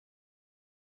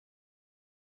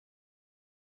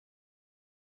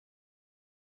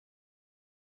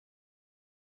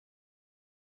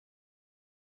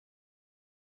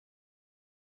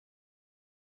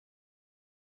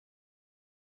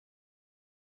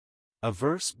A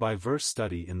verse-by-verse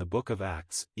study in the Book of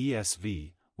Acts,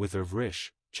 ESV, with Irv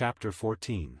Risch, chapter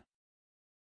 14.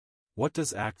 What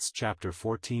does Acts chapter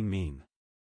 14 mean?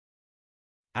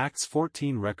 Acts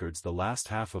 14 records the last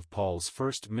half of Paul's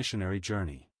first missionary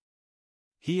journey.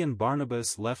 He and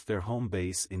Barnabas left their home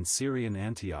base in Syrian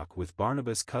Antioch with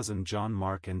Barnabas' cousin John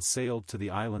Mark and sailed to the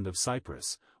island of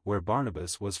Cyprus, where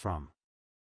Barnabas was from.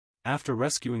 After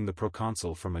rescuing the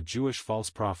proconsul from a Jewish false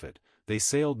prophet, they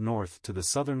sailed north to the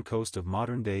southern coast of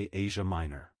modern-day Asia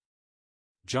Minor.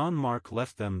 John Mark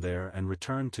left them there and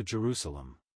returned to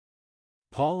Jerusalem.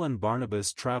 Paul and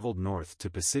Barnabas traveled north to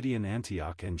Pisidian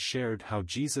Antioch and shared how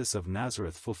Jesus of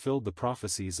Nazareth fulfilled the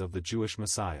prophecies of the Jewish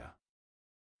Messiah.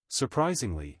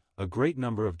 Surprisingly, a great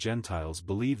number of Gentiles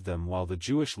believed them while the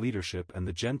Jewish leadership and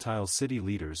the Gentile city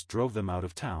leaders drove them out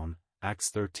of town, Acts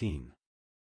 13.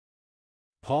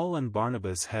 Paul and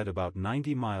Barnabas head about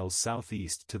 90 miles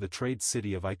southeast to the trade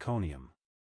city of Iconium.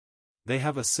 They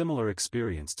have a similar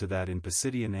experience to that in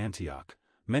Pisidian Antioch.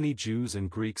 Many Jews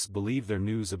and Greeks believe their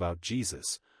news about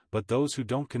Jesus, but those who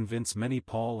don't convince many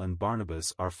Paul and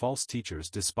Barnabas are false teachers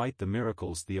despite the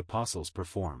miracles the apostles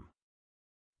perform.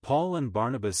 Paul and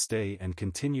Barnabas stay and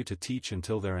continue to teach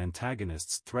until their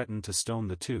antagonists threaten to stone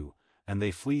the two, and they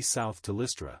flee south to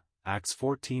Lystra, Acts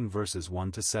 14 verses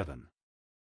 1-7.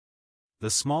 The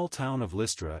small town of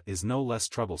Lystra is no less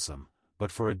troublesome,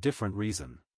 but for a different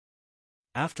reason.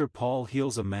 After Paul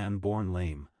heals a man born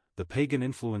lame, the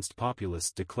pagan-influenced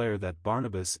populace declare that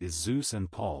Barnabas is Zeus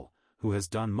and Paul, who has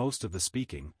done most of the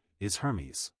speaking, is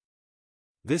Hermes.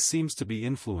 This seems to be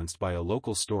influenced by a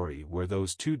local story where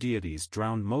those two deities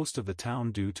drowned most of the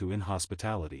town due to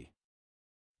inhospitality.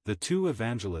 The two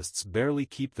evangelists barely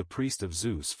keep the priest of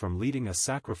Zeus from leading a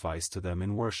sacrifice to them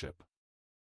in worship.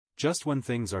 Just when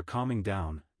things are calming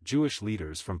down, Jewish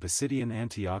leaders from Pisidian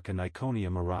Antioch and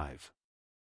Iconium arrive.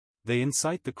 They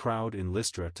incite the crowd in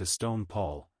Lystra to stone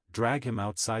Paul, drag him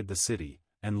outside the city,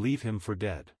 and leave him for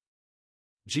dead.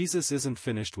 Jesus isn't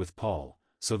finished with Paul,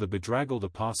 so the bedraggled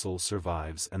apostle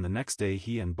survives, and the next day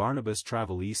he and Barnabas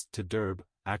travel east to Derbe,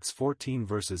 Acts 14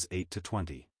 verses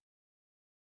 8-20.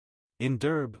 In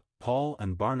Derbe, Paul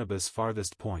and Barnabas'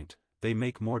 farthest point, they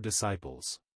make more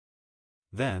disciples.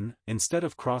 Then, instead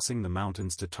of crossing the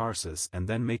mountains to Tarsus and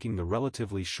then making the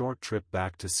relatively short trip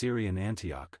back to Syrian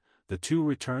Antioch, the two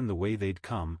return the way they'd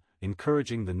come,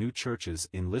 encouraging the new churches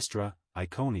in Lystra,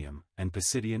 Iconium, and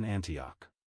Pisidian Antioch.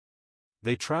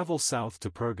 They travel south to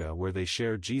Perga where they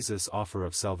share Jesus' offer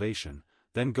of salvation,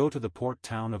 then go to the port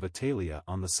town of Attalia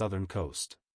on the southern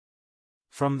coast.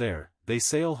 From there, they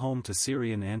sail home to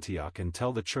Syrian Antioch and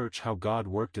tell the church how God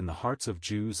worked in the hearts of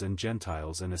Jews and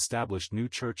Gentiles and established new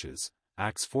churches,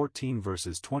 Acts 14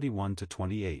 verses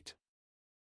 21-28.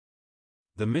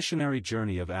 The missionary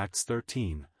journey of Acts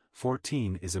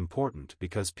 13:14 is important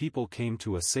because people came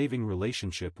to a saving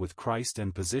relationship with Christ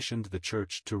and positioned the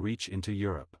church to reach into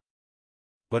Europe.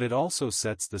 But it also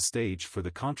sets the stage for the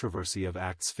controversy of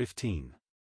Acts 15.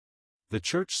 The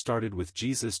church started with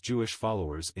Jesus' Jewish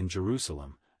followers in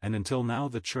Jerusalem, and until now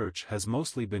the church has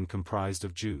mostly been comprised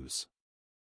of Jews.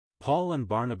 Paul and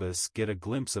Barnabas get a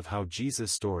glimpse of how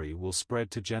Jesus' story will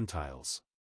spread to Gentiles.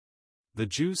 The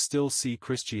Jews still see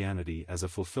Christianity as a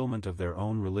fulfillment of their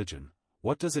own religion.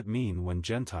 What does it mean when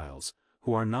Gentiles,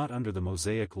 who are not under the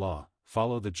Mosaic law,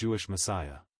 follow the Jewish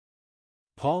Messiah?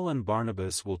 Paul and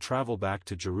Barnabas will travel back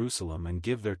to Jerusalem and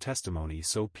give their testimony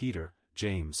so Peter,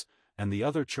 James, and the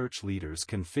other church leaders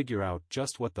can figure out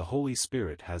just what the Holy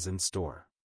Spirit has in store.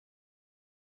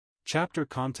 Chapter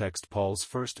context: Paul's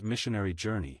first missionary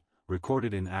journey,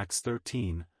 recorded in Acts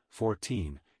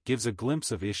 13:14, gives a glimpse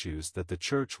of issues that the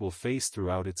church will face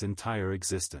throughout its entire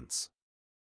existence.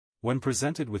 When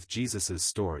presented with Jesus'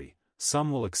 story,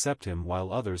 some will accept him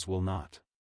while others will not.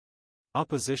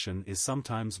 Opposition is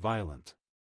sometimes violent.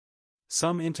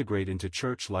 Some integrate into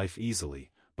church life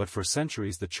easily, but for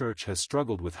centuries the church has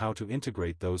struggled with how to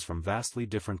integrate those from vastly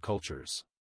different cultures.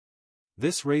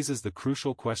 This raises the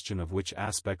crucial question of which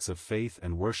aspects of faith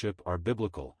and worship are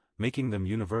biblical, making them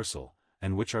universal,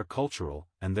 and which are cultural,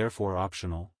 and therefore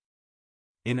optional.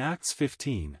 In Acts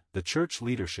 15, the church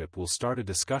leadership will start a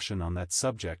discussion on that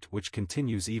subject which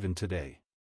continues even today.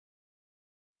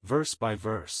 Verse by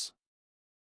verse.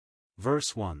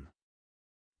 Verse 1.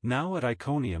 Now at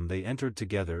Iconium they entered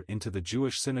together into the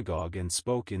Jewish synagogue and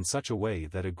spoke in such a way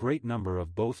that a great number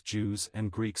of both Jews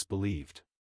and Greeks believed.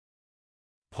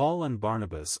 Paul and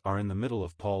Barnabas are in the middle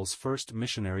of Paul's first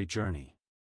missionary journey.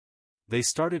 They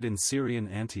started in Syrian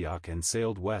Antioch and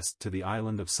sailed west to the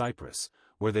island of Cyprus,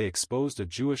 where they exposed a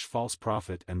Jewish false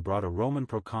prophet and brought a Roman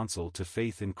proconsul to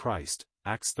faith in Christ,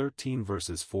 Acts 13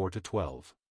 verses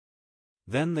 4-12.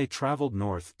 Then they traveled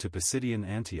north to Pisidian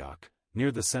Antioch,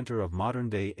 near the center of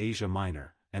modern-day Asia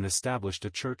Minor, and established a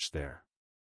church there.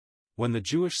 When the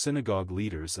Jewish synagogue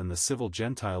leaders and the civil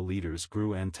Gentile leaders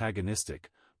grew antagonistic,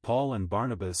 Paul and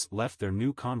Barnabas left their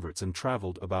new converts and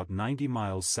traveled about 90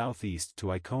 miles southeast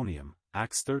to Iconium,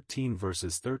 Acts 13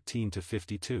 verses 13 to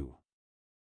 52.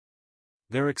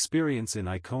 Their experience in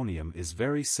Iconium is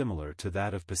very similar to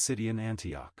that of Pisidian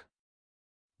Antioch.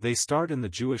 They start in the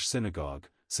Jewish synagogue,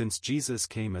 since Jesus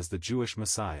came as the Jewish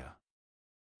Messiah.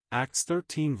 Acts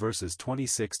 13 verses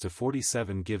 26 to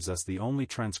 47 gives us the only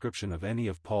transcription of any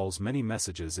of Paul's many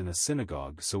messages in a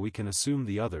synagogue, so we can assume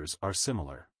the others are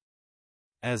similar.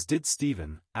 As did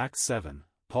Stephen, Acts 7,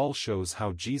 Paul shows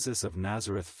how Jesus of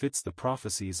Nazareth fits the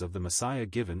prophecies of the Messiah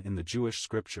given in the Jewish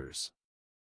scriptures.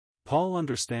 Paul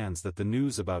understands that the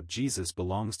news about Jesus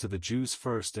belongs to the Jews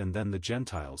first and then the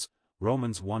Gentiles,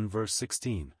 Romans 1 verse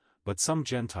 16, but some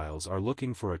Gentiles are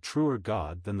looking for a truer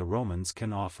God than the Romans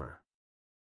can offer.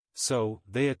 So,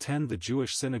 they attend the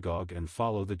Jewish synagogue and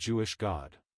follow the Jewish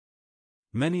God.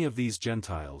 Many of these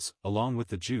Gentiles, along with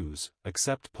the Jews,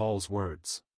 accept Paul's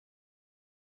words.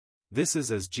 This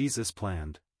is as Jesus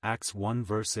planned, Acts 1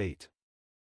 verse 8.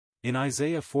 In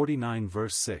Isaiah 49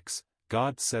 verse 6,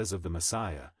 God says of the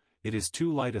Messiah, "It is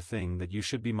too light a thing that you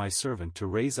should be my servant to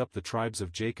raise up the tribes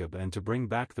of Jacob and to bring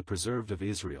back the preserved of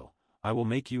Israel. I will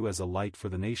make you as a light for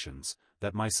the nations,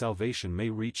 that my salvation may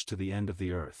reach to the end of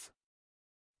the earth."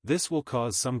 This will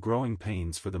cause some growing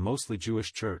pains for the mostly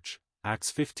Jewish church, Acts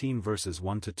 15 verses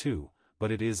 1 to 2,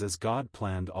 but it is as God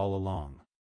planned all along.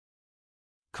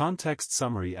 Context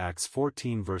summary: Acts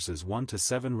 14 verses 1 to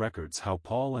 7 records how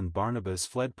Paul and Barnabas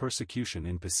fled persecution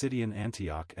in Pisidian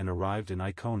Antioch and arrived in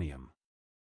Iconium.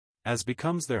 As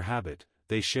becomes their habit,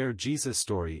 they share Jesus'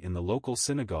 story in the local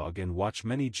synagogue and watch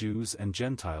many Jews and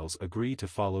Gentiles agree to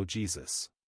follow Jesus.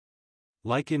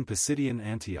 Like in Pisidian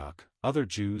Antioch, other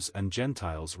Jews and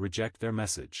Gentiles reject their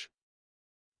message.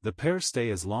 The pair stay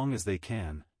as long as they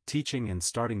can, teaching and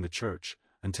starting the church,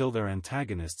 until their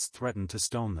antagonists threaten to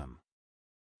stone them.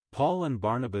 Paul and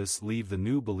Barnabas leave the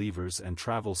new believers and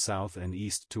travel south and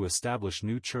east to establish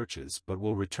new churches but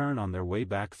will return on their way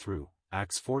back through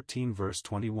Acts 14 verse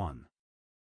 21.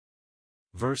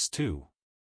 Verse 2.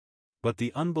 But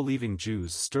the unbelieving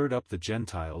Jews stirred up the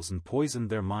Gentiles and poisoned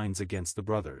their minds against the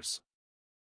brothers.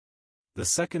 The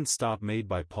second stop made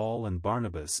by Paul and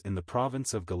Barnabas in the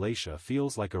province of Galatia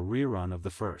feels like a rerun of the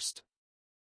first.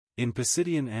 In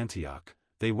Pisidian Antioch,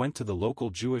 they went to the local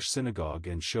Jewish synagogue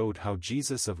and showed how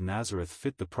Jesus of Nazareth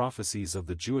fit the prophecies of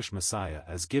the Jewish Messiah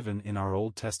as given in our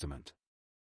Old Testament.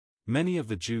 Many of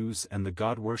the Jews and the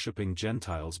God-worshipping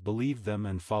Gentiles believed them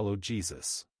and followed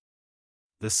Jesus.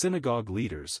 The synagogue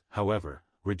leaders, however,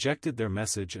 rejected their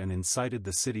message and incited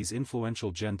the city's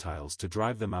influential Gentiles to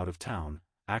drive them out of town,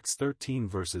 Acts 13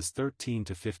 verses 13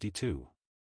 to 52.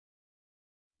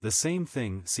 The same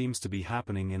thing seems to be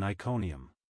happening in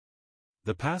Iconium.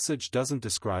 The passage doesn't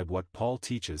describe what Paul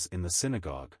teaches in the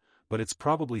synagogue, but it's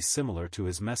probably similar to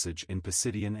his message in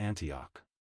Pisidian Antioch.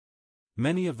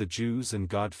 Many of the Jews and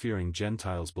God-fearing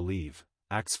Gentiles believe,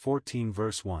 Acts 14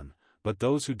 verse 1, but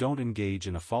those who don't engage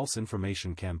in a false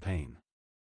information campaign.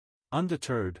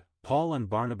 Undeterred, Paul and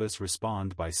Barnabas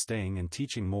respond by staying and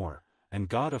teaching more, and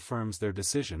God affirms their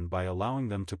decision by allowing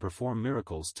them to perform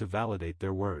miracles to validate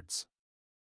their words.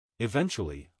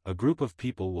 Eventually, a group of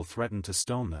people will threaten to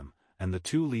stone them, and the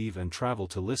two leave and travel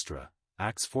to Lystra,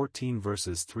 Acts 14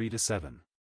 verses 3 to 7.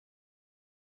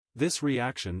 This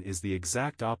reaction is the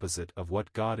exact opposite of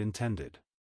what God intended.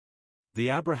 The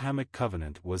Abrahamic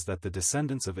covenant was that the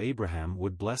descendants of Abraham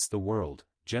would bless the world,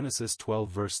 Genesis 12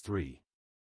 verse 3.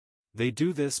 They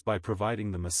do this by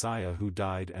providing the Messiah who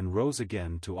died and rose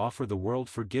again to offer the world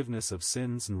forgiveness of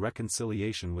sins and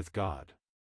reconciliation with God.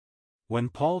 When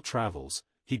Paul travels,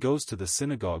 he goes to the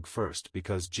synagogue first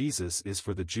because Jesus is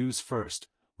for the Jews first,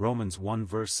 Romans 1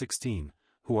 verse 16,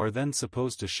 who are then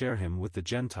supposed to share him with the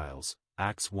Gentiles,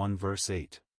 Acts 1 verse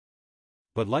 8.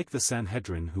 But like the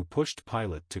Sanhedrin who pushed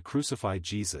Pilate to crucify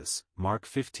Jesus, Mark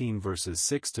 15 verses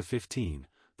 6 to 15,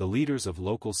 the leaders of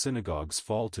local synagogues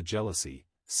fall to jealousy,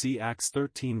 see Acts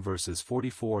 13 verses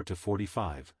 44 to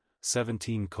 45,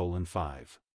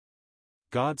 17:5.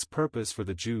 God's purpose for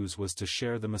the Jews was to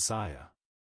share the Messiah.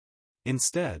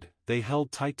 Instead, they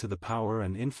held tight to the power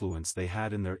and influence they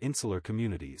had in their insular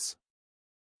communities.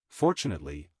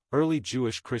 Fortunately, early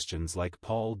Jewish Christians like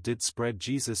Paul did spread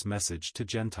Jesus' message to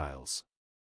Gentiles.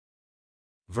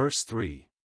 Verse 3.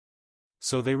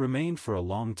 So they remained for a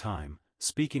long time,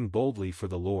 speaking boldly for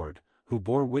the Lord, who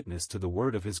bore witness to the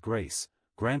word of his grace,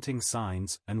 granting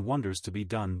signs and wonders to be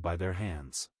done by their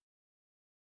hands.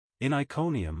 In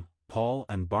Iconium, Paul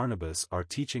and Barnabas are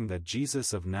teaching that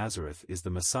Jesus of Nazareth is the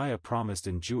Messiah promised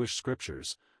in Jewish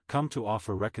scriptures, come to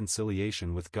offer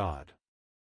reconciliation with God.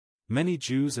 Many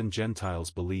Jews and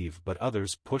Gentiles believe but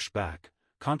others push back,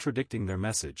 contradicting their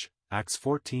message, Acts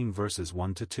 14 verses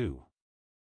 1-2.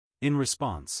 In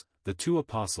response, the two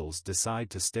apostles decide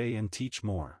to stay and teach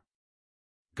more.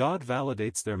 God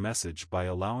validates their message by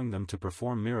allowing them to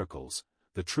perform miracles,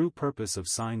 the true purpose of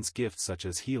signs gifts such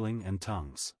as healing and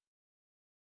tongues.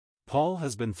 Paul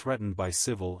has been threatened by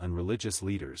civil and religious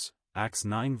leaders, Acts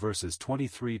 9 verses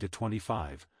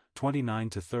 23-25,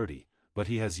 29-30, but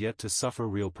he has yet to suffer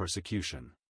real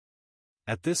persecution.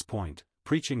 At this point,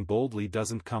 preaching boldly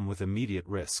doesn't come with immediate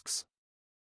risks.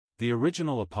 The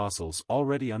original apostles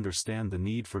already understand the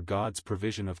need for God's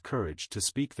provision of courage to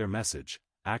speak their message,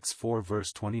 Acts 4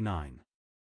 verse 29.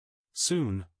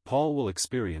 Soon, Paul will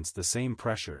experience the same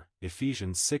pressure,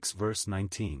 Ephesians 6 verse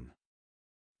 19.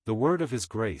 The word of his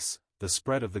grace, the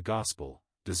spread of the gospel,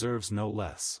 deserves no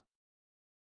less.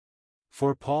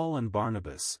 For Paul and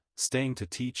Barnabas, staying to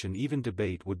teach and even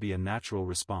debate would be a natural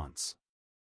response.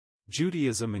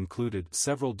 Judaism included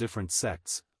several different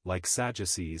sects, like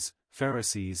Sadducees,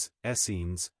 Pharisees,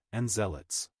 Essenes, and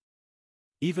Zealots.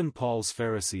 Even Paul's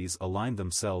Pharisees aligned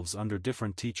themselves under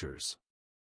different teachers.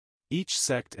 Each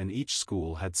sect and each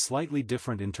school had slightly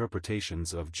different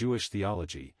interpretations of Jewish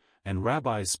theology, and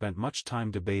rabbis spent much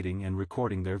time debating and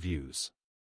recording their views.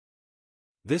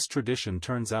 This tradition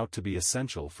turns out to be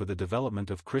essential for the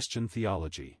development of Christian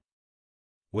theology.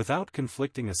 Without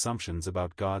conflicting assumptions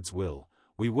about God's will,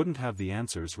 we wouldn't have the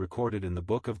answers recorded in the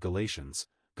book of Galatians,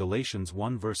 Galatians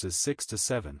 1 verses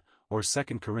 6-7, or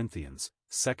 2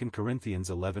 Corinthians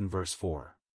 11 verse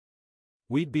 4.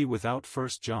 We'd be without 1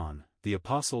 John, the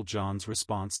Apostle John's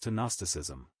response to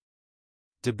Gnosticism.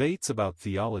 Debates about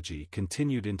theology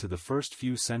continued into the first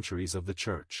few centuries of the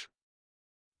Church.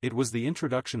 It was the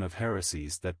introduction of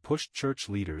heresies that pushed church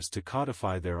leaders to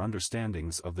codify their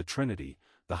understandings of the Trinity,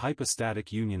 the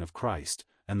hypostatic union of Christ,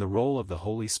 and the role of the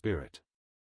Holy Spirit.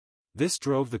 This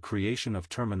drove the creation of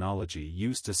terminology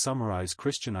used to summarize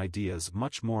Christian ideas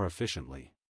much more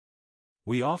efficiently.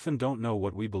 We often don't know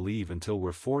what we believe until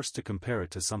we're forced to compare it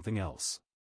to something else.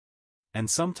 And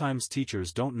sometimes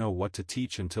teachers don't know what to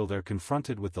teach until they're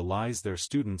confronted with the lies their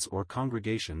students or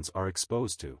congregations are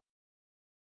exposed to.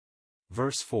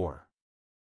 Verse 4.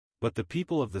 But the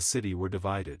people of the city were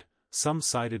divided, some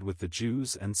sided with the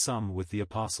Jews and some with the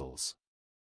apostles.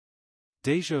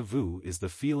 Déjà vu is the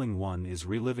feeling one is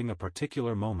reliving a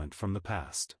particular moment from the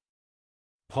past.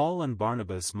 Paul and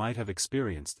Barnabas might have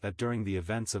experienced that during the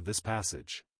events of this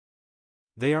passage.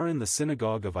 They are in the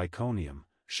synagogue of Iconium,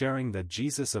 sharing that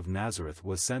Jesus of Nazareth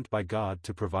was sent by God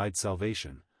to provide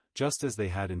salvation, just as they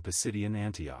had in Pisidian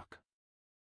Antioch.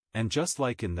 And just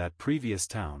like in that previous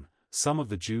town, some of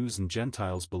the Jews and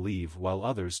Gentiles believe while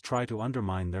others try to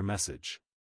undermine their message.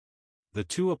 The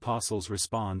two apostles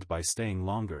respond by staying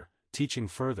longer, teaching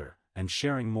further, and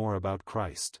sharing more about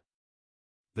Christ.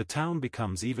 The town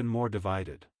becomes even more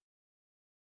divided.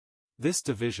 This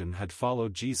division had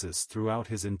followed Jesus throughout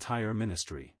his entire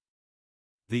ministry.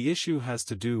 The issue has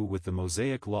to do with the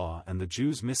Mosaic Law and the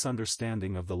Jews'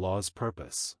 misunderstanding of the law's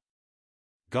purpose.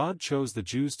 God chose the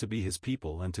Jews to be his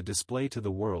people and to display to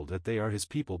the world that they are his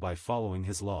people by following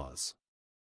his laws.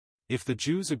 If the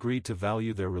Jews agreed to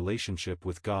value their relationship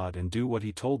with God and do what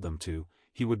he told them to,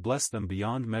 he would bless them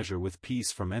beyond measure with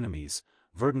peace from enemies,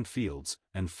 verdant fields,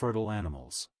 and fertile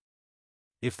animals.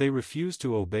 If they refused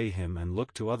to obey him and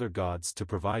looked to other gods to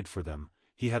provide for them,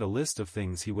 he had a list of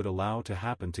things he would allow to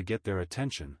happen to get their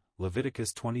attention,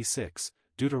 Leviticus 26,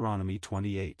 Deuteronomy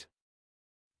 28.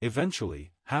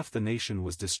 Eventually, half the nation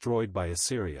was destroyed by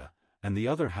Assyria, and the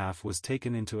other half was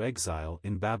taken into exile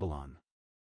in Babylon.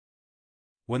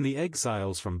 When the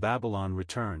exiles from Babylon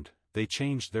returned, they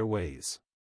changed their ways.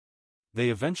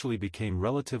 They eventually became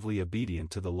relatively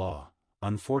obedient to the law.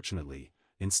 Unfortunately,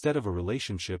 instead of a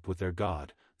relationship with their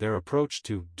God, their approach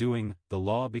to doing the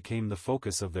law became the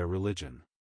focus of their religion.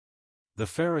 The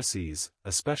Pharisees,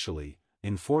 especially,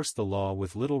 enforced the law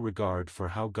with little regard for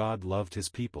how God loved his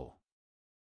people.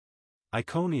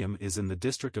 Iconium is in the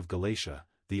district of Galatia,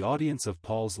 the audience of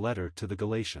Paul's letter to the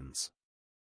Galatians.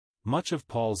 Much of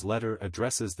Paul's letter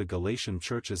addresses the Galatian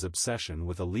church's obsession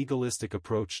with a legalistic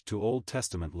approach to Old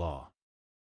Testament law.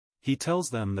 He tells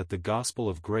them that the gospel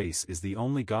of grace is the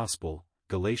only gospel,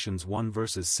 Galatians 1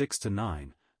 verses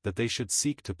 6-9, that they should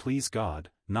seek to please God,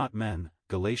 not men,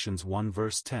 Galatians 1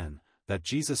 verse 10, that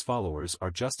Jesus' followers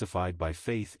are justified by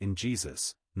faith in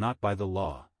Jesus, not by the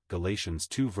law, Galatians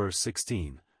 2 verse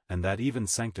 16, and that even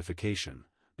sanctification,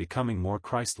 becoming more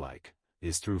Christ-like,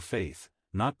 is through faith,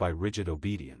 not by rigid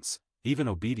obedience, Even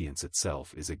obedience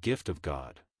itself is a gift of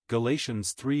God.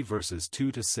 Galatians 3 verses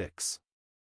 2-6.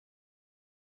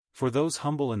 For those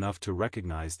humble enough to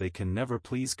recognize they can never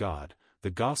please God,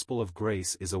 the gospel of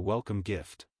grace is a welcome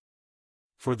gift.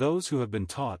 For those who have been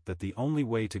taught that the only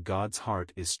way to God's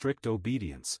heart is strict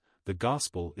obedience, the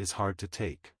gospel is hard to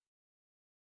take.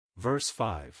 Verse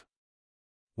 5.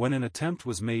 When an attempt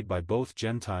was made by both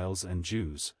Gentiles and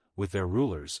Jews, with their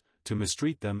rulers, to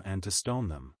mistreat them and to stone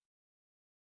them.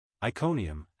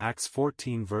 Iconium, Acts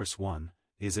 14 verse 1,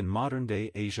 is in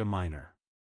modern-day Asia Minor.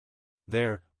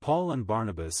 There, Paul and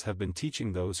Barnabas have been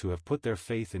teaching those who have put their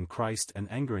faith in Christ and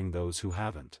angering those who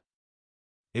haven't.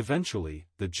 Eventually,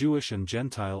 the Jewish and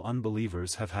Gentile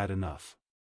unbelievers have had enough.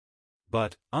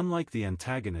 But, unlike the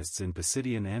antagonists in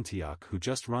Pisidian Antioch who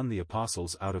just run the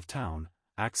apostles out of town,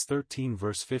 Acts 13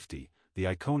 verse 50, the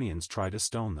Iconians try to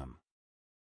stone them.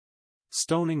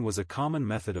 Stoning was a common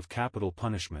method of capital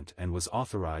punishment and was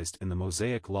authorized in the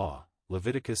Mosaic Law,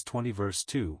 Leviticus 20 verse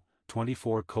 2,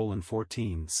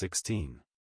 24:14-16.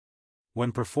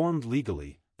 When performed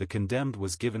legally, the condemned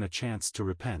was given a chance to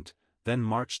repent, then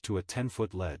marched to a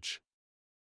 10-foot ledge.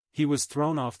 He was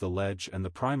thrown off the ledge and the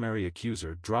primary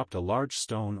accuser dropped a large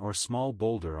stone or small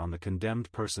boulder on the condemned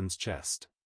person's chest.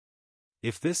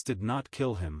 If this did not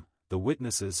kill him, the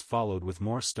witnesses followed with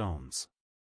more stones.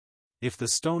 If the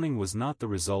stoning was not the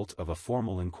result of a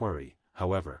formal inquiry,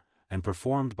 however, and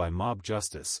performed by mob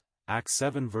justice, Acts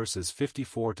 7 verses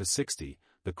 54-60,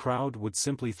 the crowd would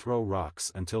simply throw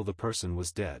rocks until the person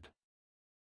was dead.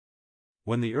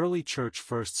 When the early church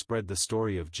first spread the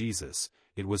story of Jesus,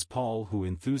 it was Paul who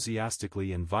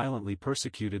enthusiastically and violently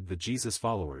persecuted the Jesus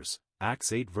followers,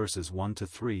 Acts 8 verses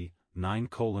 1-3,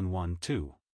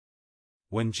 9:1-2.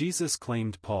 When Jesus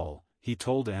claimed Paul, he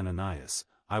told Ananias,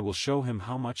 "I will show him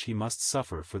how much he must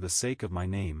suffer for the sake of my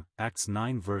name," Acts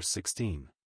 9 verse 16.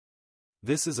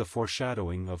 This is a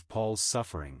foreshadowing of Paul's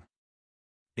suffering.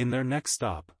 In their next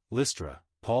stop, Lystra,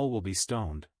 Paul will be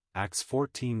stoned, Acts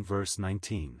 14 verse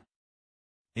 19.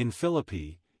 In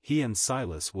Philippi, he and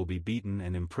Silas will be beaten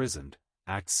and imprisoned,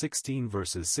 Acts 16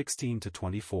 verses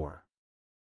 16-24.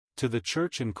 To the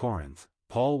church in Corinth,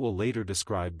 Paul will later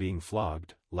describe being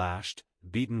flogged, lashed,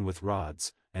 beaten with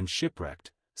rods, and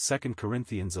shipwrecked, 2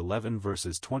 Corinthians 11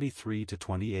 verses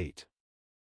 23-28.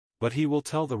 But he will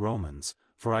tell the Romans,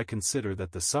 "For I consider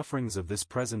that the sufferings of this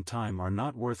present time are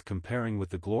not worth comparing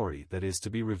with the glory that is to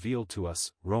be revealed to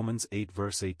us," Romans 8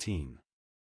 verse 18.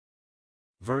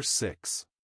 Verse 6.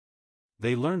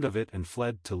 They learned of it and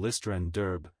fled to Lystra and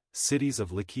Derbe, cities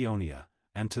of Lycaonia,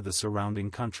 and to the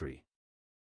surrounding country.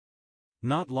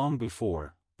 Not long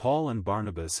before, Paul and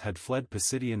Barnabas had fled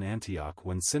Pisidian Antioch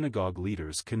when synagogue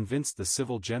leaders convinced the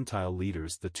civil Gentile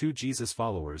leaders the two Jesus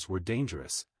followers were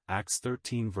dangerous, Acts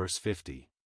 13 verse 50.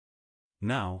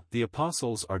 Now, the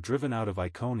apostles are driven out of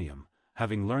Iconium,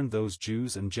 having learned those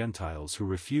Jews and Gentiles who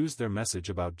refused their message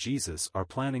about Jesus are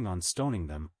planning on stoning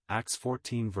them, Acts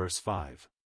 14 verse 5.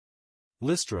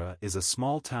 Lystra is a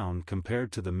small town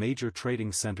compared to the major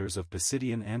trading centers of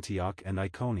Pisidian Antioch and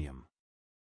Iconium.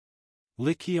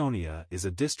 Lycaonia is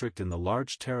a district in the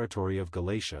large territory of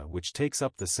Galatia which takes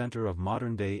up the center of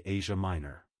modern-day Asia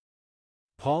Minor.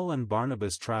 Paul and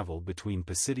Barnabas travel between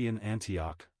Pisidian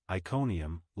Antioch,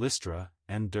 Iconium, Lystra,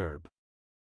 and Derbe.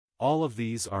 All of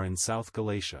these are in South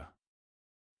Galatia.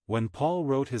 When Paul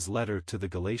wrote his letter to the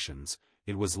Galatians,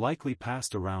 it was likely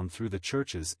passed around through the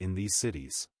churches in these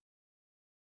cities.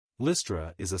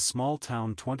 Lystra is a small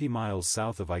town 20 miles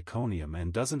south of Iconium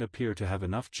and doesn't appear to have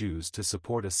enough Jews to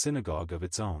support a synagogue of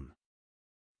its own.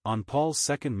 On Paul's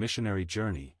second missionary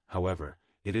journey, however,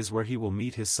 it is where he will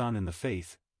meet his son in the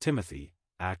faith, Timothy,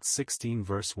 Acts 16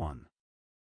 verse 1.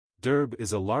 Derbe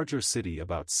is a larger city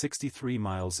about 63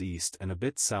 miles east and a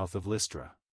bit south of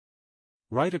Lystra.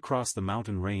 Right across the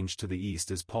mountain range to the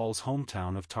east is Paul's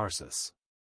hometown of Tarsus.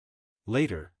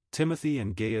 Later, Timothy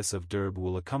and Gaius of Derbe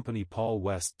will accompany Paul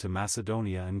west to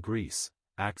Macedonia and Greece,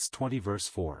 Acts 20 verse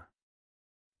 4.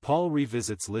 Paul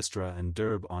revisits Lystra and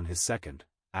Derbe on his second,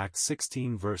 Acts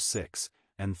 16 verse 6,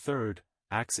 and third,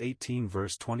 Acts 18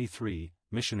 verse 23,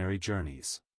 missionary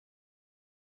journeys.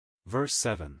 Verse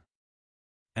 7.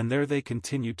 And there they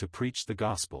continued to preach the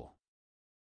gospel.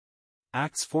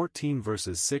 Acts 14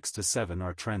 verses 6-7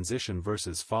 are transition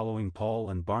verses following Paul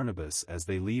and Barnabas as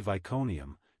they leave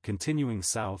Iconium, continuing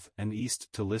south and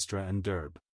east to Lystra and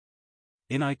Derbe.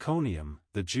 In Iconium,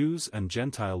 the Jews and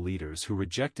Gentile leaders who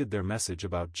rejected their message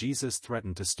about Jesus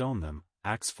threatened to stone them,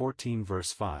 Acts 14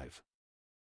 verse 5.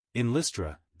 In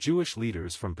Lystra, Jewish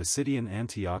leaders from Pisidian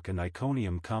Antioch and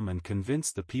Iconium come and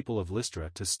convince the people of Lystra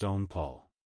to stone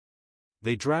Paul.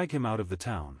 They drag him out of the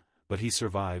town, but he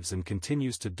survives and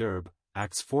continues to Derbe,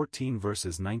 Acts 14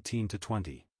 verses 19 to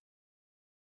 20.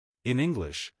 In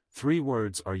English, 3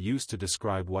 words are used to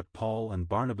describe what Paul and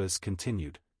Barnabas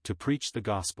continued to preach the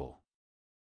gospel.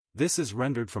 This is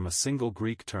rendered from a single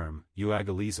Greek term,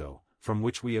 euangelizo, from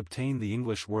which we obtain the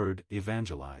English word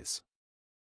evangelize.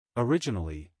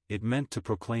 Originally, it meant to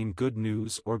proclaim good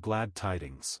news or glad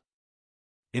tidings.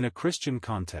 In a Christian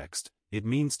context, it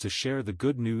means to share the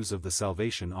good news of the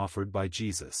salvation offered by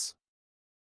Jesus.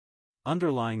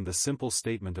 Underlying the simple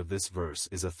statement of this verse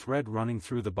is a thread running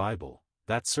through the Bible,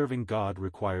 that serving God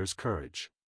requires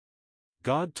courage.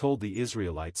 God told the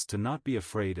Israelites to not be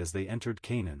afraid as they entered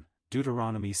Canaan,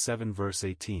 Deuteronomy 7 verse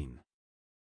 18.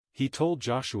 He told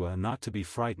Joshua not to be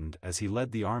frightened as he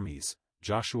led the armies,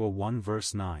 Joshua 1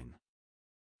 verse 9.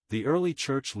 The early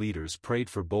church leaders prayed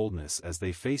for boldness as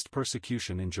they faced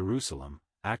persecution in Jerusalem,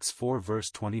 Acts 4 verse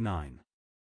 29.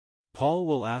 Paul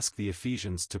will ask the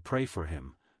Ephesians to pray for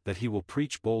him, that he will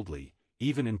preach boldly,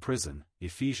 even in prison,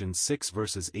 Ephesians 6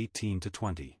 verses 18 to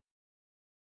 20.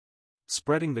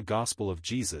 Spreading the gospel of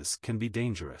Jesus can be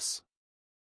dangerous.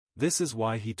 This is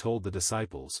why he told the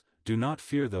disciples, "Do not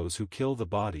fear those who kill the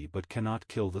body but cannot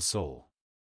kill the soul.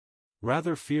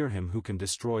 Rather fear him who can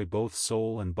destroy both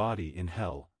soul and body in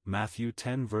hell," Matthew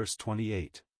 10 verse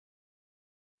 28.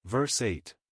 Verse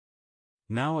 8.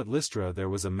 Now at Lystra there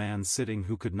was a man sitting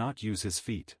who could not use his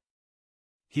feet.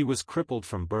 He was crippled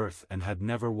from birth and had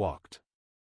never walked.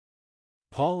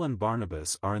 Paul and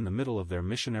Barnabas are in the middle of their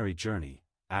missionary journey,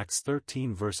 Acts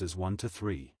 13 verses 1 to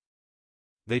 3.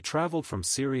 They traveled from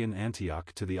Syrian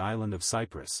Antioch to the island of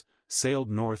Cyprus, sailed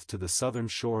north to the southern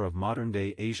shore of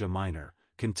modern-day Asia Minor,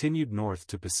 continued north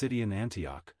to Pisidian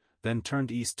Antioch, then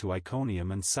turned east to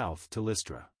Iconium and south to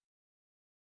Lystra.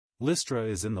 Lystra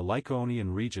is in the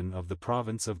Lycaonian region of the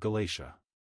province of Galatia.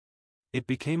 It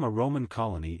became a Roman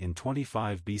colony in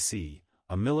 25 BC,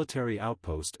 a military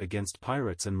outpost against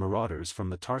pirates and marauders from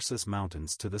the Tarsus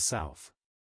Mountains to the south.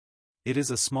 It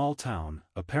is a small town,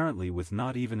 apparently with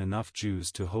not even enough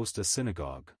Jews to host a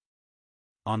synagogue.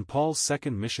 On Paul's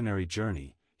second missionary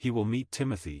journey, he will meet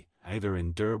Timothy, either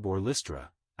in Derbe or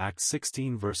Lystra, Acts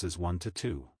 16 verses 1 to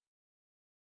 2.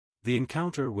 The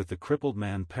encounter with the crippled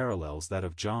man parallels that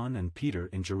of John and Peter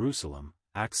in Jerusalem,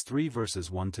 Acts 3 verses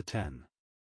 1 to 10.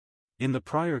 In the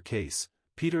prior case,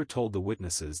 Peter told the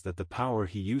witnesses that the power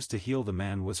he used to heal the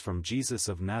man was from Jesus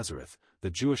of Nazareth,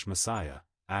 the Jewish Messiah,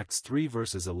 Acts 3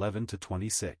 verses 11 to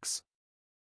 26.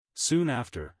 Soon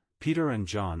after, Peter and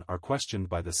John are questioned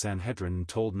by the Sanhedrin and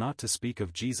told not to speak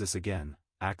of Jesus again,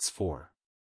 Acts 4.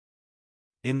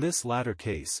 In this latter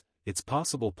case, it's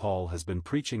possible Paul has been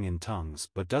preaching in tongues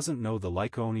but doesn't know the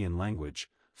Lycaonian language,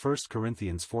 1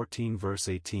 Corinthians 14 verse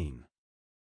 18.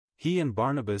 He and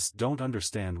Barnabas don't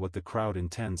understand what the crowd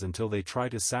intends until they try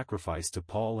to sacrifice to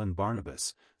Paul and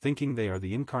Barnabas, thinking they are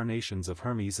the incarnations of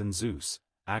Hermes and Zeus,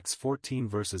 Acts 14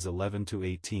 verses 11 to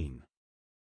 18.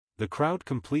 The crowd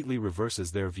completely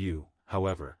reverses their view,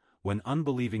 however, when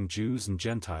unbelieving Jews and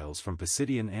Gentiles from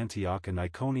Pisidian Antioch and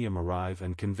Iconium arrive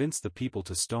and convince the people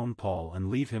to stone Paul and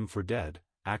leave him for dead,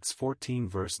 Acts 14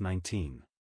 verse 19.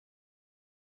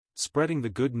 Spreading the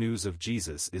good news of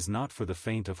Jesus is not for the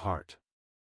faint of heart.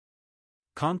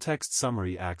 Context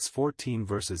summary: Acts 14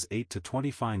 verses 8 to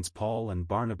 20 finds Paul and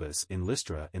Barnabas in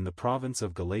Lystra in the province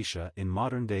of Galatia in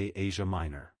modern-day Asia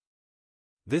Minor.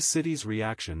 This city's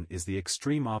reaction is the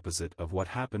extreme opposite of what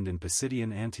happened in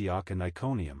Pisidian Antioch and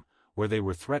Iconium, where they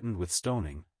were threatened with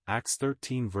stoning, Acts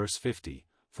 13 verse 50,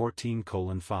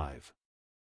 14:5.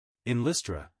 In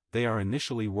Lystra, they are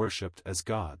initially worshipped as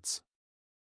gods.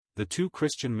 The two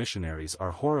Christian missionaries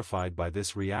are horrified by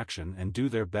this reaction and do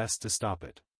their best to stop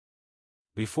it.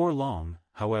 Before long,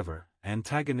 however,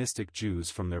 antagonistic Jews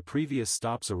from their previous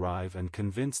stops arrive and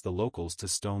convince the locals to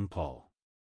stone Paul.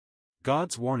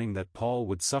 God's warning that Paul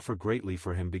would suffer greatly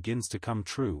for him begins to come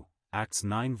true, Acts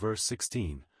 9 verse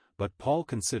 16, but Paul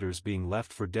considers being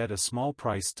left for dead a small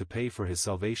price to pay for his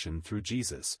salvation through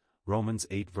Jesus, Romans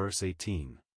 8 verse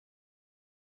 18.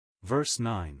 Verse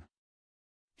 9.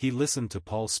 He listened to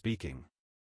Paul speaking.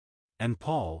 And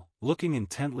Paul, looking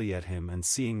intently at him and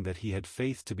seeing that he had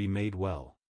faith to be made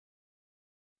well.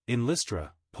 In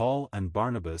Lystra, Paul and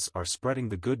Barnabas are spreading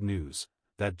the good news,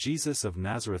 that Jesus of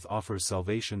Nazareth offers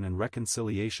salvation and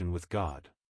reconciliation with God.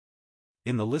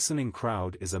 In the listening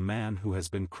crowd is a man who has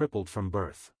been crippled from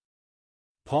birth.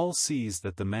 Paul sees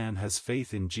that the man has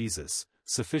faith in Jesus,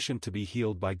 sufficient to be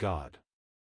healed by God.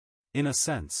 In a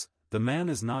sense, the man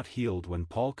is not healed when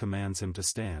Paul commands him to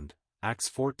stand, Acts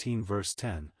 14 verse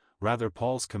 10, rather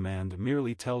Paul's command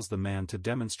merely tells the man to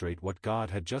demonstrate what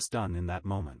God had just done in that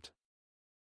moment.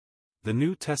 The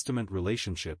New Testament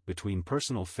relationship between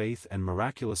personal faith and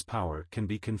miraculous power can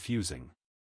be confusing.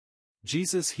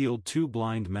 Jesus healed 2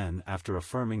 blind men after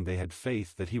affirming they had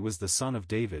faith that he was the Son of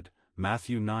David,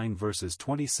 Matthew 9 verses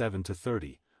 27 to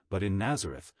 30, but in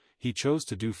Nazareth, he chose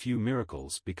to do few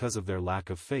miracles because of their lack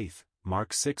of faith,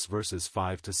 Mark 6 verses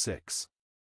 5 to 6.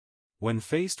 When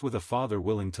faced with a father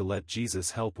willing to let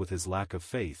Jesus help with his lack of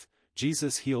faith,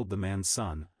 Jesus healed the man's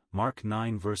son, Mark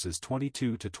 9 verses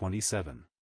 22 to 27.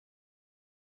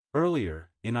 Earlier,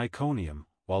 in Iconium,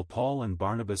 while Paul and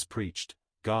Barnabas preached,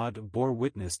 God bore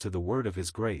witness to the word of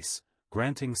his grace,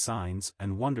 granting signs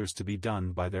and wonders to be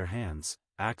done by their hands,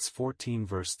 Acts 14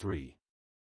 verse 3.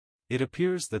 It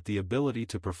appears that the ability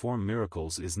to perform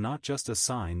miracles is not just a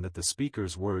sign that the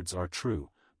speaker's words are true,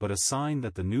 but a sign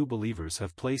that the new believers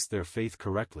have placed their faith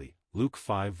correctly, Luke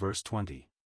 5 verse 20.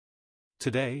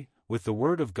 Today, with the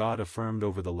Word of God affirmed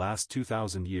over the last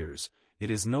 2,000 years, it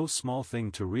is no small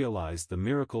thing to realize the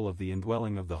miracle of the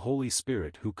indwelling of the Holy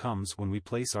Spirit who comes when we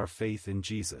place our faith in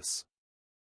Jesus.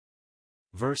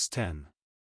 Verse 10.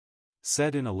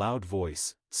 Said in a loud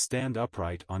voice, "Stand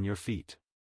upright on your feet."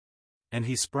 And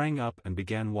he sprang up and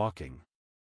began walking.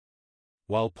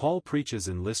 While Paul preaches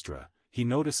in Lystra, he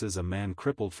notices a man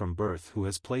crippled from birth who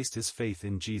has placed his faith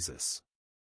in Jesus.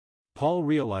 Paul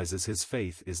realizes his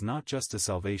faith is not just to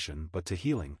salvation but to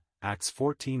healing, Acts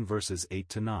 14 verses 8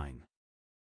 to 9.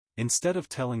 Instead of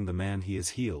telling the man he is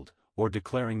healed, or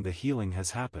declaring the healing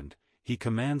has happened, he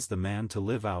commands the man to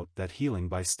live out that healing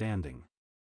by standing.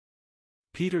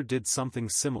 Peter did something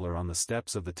similar on the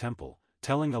steps of the temple,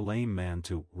 telling a lame man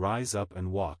to rise up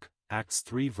and walk, Acts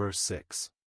 3 verse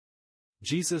 6.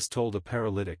 Jesus told a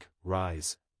paralytic,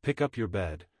 "Rise, pick up your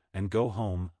bed, and go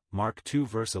home," Mark 2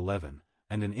 verse 11,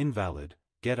 and an invalid,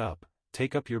 "Get up,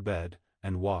 take up your bed,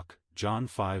 and walk," John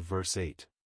 5 verse 8.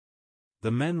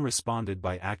 The men responded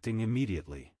by acting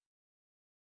immediately.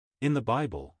 In the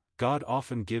Bible, God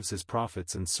often gives his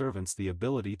prophets and servants the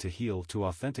ability to heal to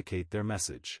authenticate their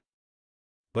message.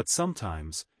 But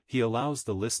sometimes, he allows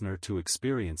the listener to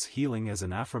experience healing as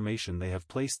an affirmation they have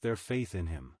placed their faith in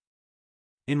him.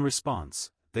 In response,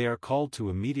 they are called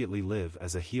to immediately live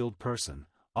as a healed person,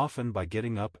 often by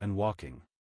getting up and walking.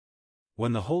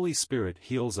 When the Holy Spirit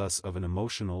heals us of an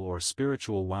emotional or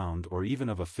spiritual wound or even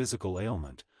of a physical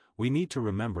ailment, we need to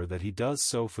remember that he does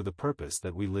so for the purpose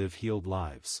that we live healed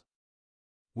lives.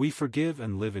 We forgive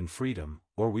and live in freedom,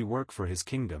 or we work for his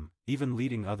kingdom, even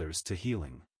leading others to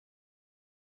healing.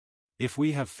 If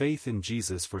we have faith in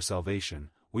Jesus for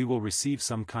salvation, we will receive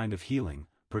some kind of healing,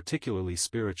 particularly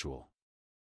spiritual.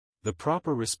 The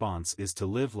proper response is to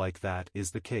live like that is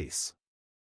the case.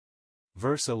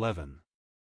 Verse 11.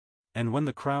 And when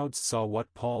the crowds saw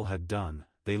what Paul had done,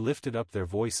 they lifted up their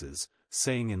voices,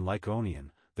 saying in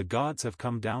Lycaonian, "The gods have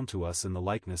come down to us in the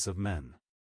likeness of men."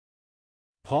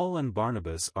 Paul and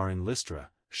Barnabas are in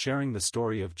Lystra, sharing the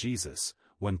story of Jesus,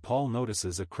 when Paul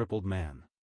notices a crippled man.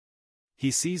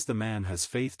 He sees the man has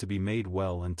faith to be made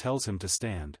well and tells him to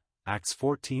stand, Acts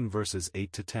 14 verses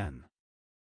 8 to 10.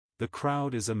 The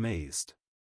crowd is amazed.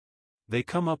 They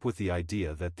come up with the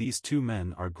idea that these 2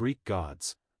 men are Greek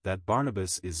gods, that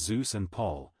Barnabas is Zeus and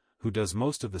Paul, who does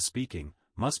most of the speaking,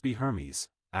 must be Hermes,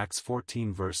 Acts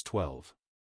 14 verse 12.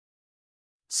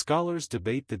 Scholars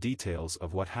debate the details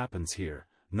of what happens here,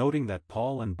 noting that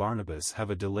Paul and Barnabas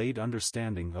have a delayed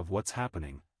understanding of what's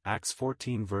happening, Acts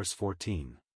 14 verse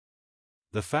 14.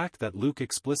 The fact that Luke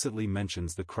explicitly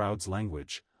mentions the crowd's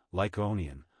language,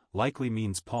 Lycaonian, likely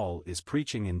means Paul is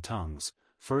preaching in tongues,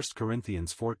 1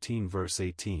 Corinthians 14 verse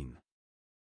 18.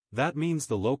 That means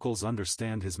the locals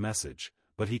understand his message,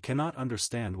 but he cannot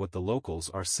understand what the locals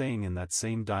are saying in that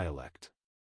same dialect.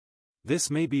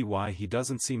 This may be why he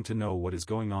doesn't seem to know what is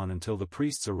going on until the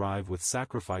priests arrive with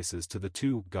sacrifices to the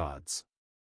 2 gods.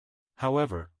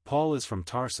 However, Paul is from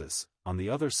Tarsus, on the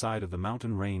other side of the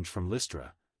mountain range from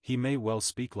Lystra. He may well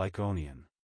speak Lycaonian.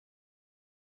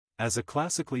 As a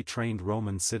classically trained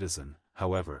Roman citizen,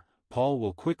 however, Paul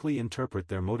will quickly interpret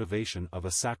their motivation of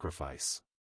a sacrifice.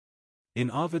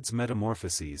 In Ovid's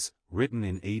Metamorphoses, written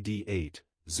in AD 8,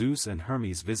 Zeus and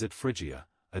Hermes visit Phrygia,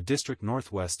 a district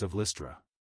northwest of Lystra.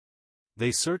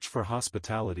 They search for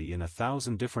hospitality in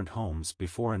 1,000 different homes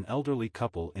before an elderly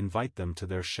couple invite them to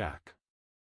their shack.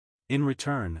 In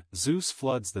return, Zeus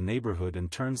floods the neighborhood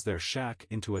and turns their shack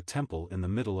into a temple in the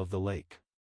middle of the lake.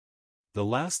 The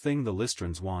last thing the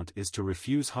Lystrans want is to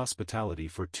refuse hospitality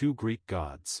for 2 Greek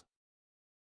gods.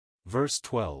 Verse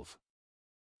 12.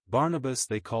 Barnabas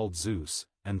they called Zeus,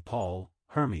 and Paul,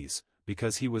 Hermes,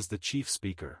 because he was the chief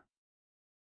speaker.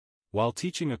 While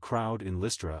teaching a crowd in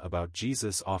Lystra about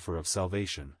Jesus' offer of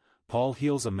salvation, Paul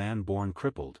heals a man born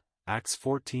crippled, Acts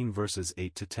 14 verses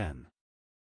 8 to 10.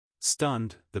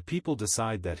 Stunned, the people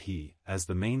decide that he, as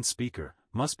the main speaker,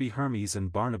 must be Hermes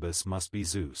and Barnabas must be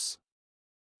Zeus.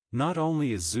 Not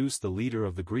only is Zeus the leader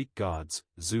of the Greek gods,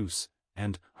 Zeus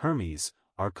and Hermes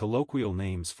are colloquial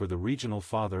names for the regional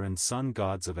father and son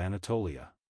gods of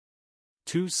Anatolia.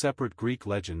 Two separate Greek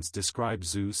legends describe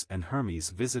Zeus and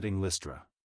Hermes visiting Lystra.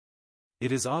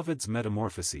 It is Ovid's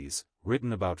Metamorphoses,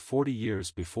 written about 40 years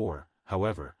before,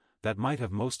 however, that might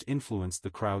have most influenced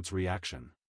the crowd's reaction.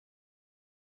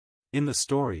 In the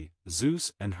story,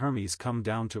 Zeus and Hermes come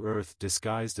down to earth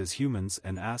disguised as humans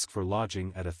and ask for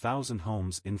lodging at 1,000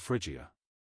 homes in Phrygia.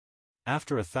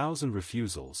 After 1,000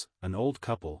 refusals, an old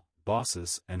couple,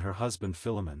 Baucis and her husband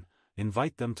Philemon,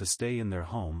 invite them to stay in their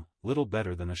home, little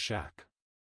better than a shack.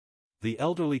 The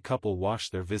elderly couple wash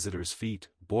their visitors' feet,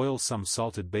 boil some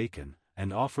salted bacon,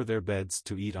 and offer their beds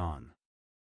to eat on.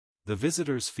 The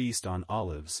visitors feast on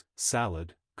olives,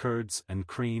 salad, curds and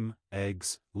cream,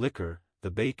 eggs, liquor, the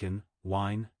bacon,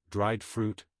 wine, dried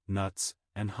fruit, nuts,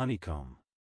 and honeycomb.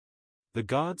 The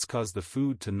gods cause the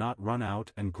food to not run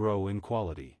out and grow in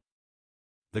quality.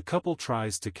 The couple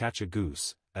tries to catch a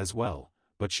goose, as well,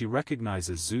 but she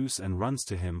recognizes Zeus and runs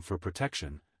to him for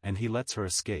protection, and he lets her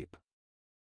escape.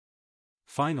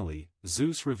 Finally,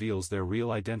 Zeus reveals their real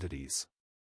identities.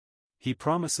 He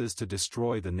promises to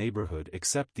destroy the neighborhood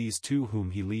except these two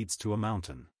whom he leads to a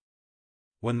mountain.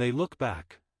 When they look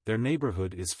back, their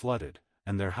neighborhood is flooded,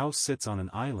 and their house sits on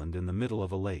an island in the middle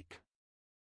of a lake.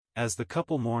 As the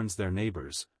couple mourns their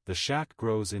neighbors, the shack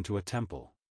grows into a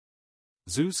temple.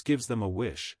 Zeus gives them a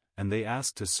wish, and they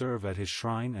ask to serve at his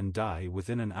shrine and die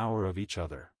within an hour of each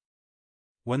other.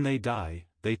 When they die,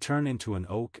 they turn into an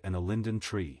oak and a linden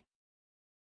tree.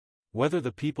 Whether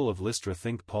the people of Lystra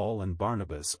think Paul and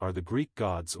Barnabas are the Greek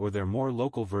gods or their more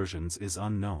local versions is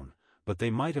unknown, but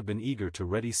they might have been eager to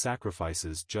ready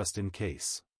sacrifices just in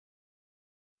case.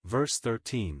 Verse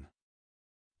 13.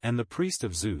 And the priest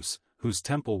of Zeus, whose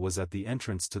temple was at the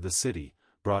entrance to the city,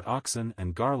 brought oxen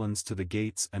and garlands to the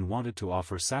gates and wanted to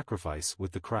offer sacrifice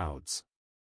with the crowds.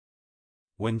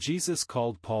 When Jesus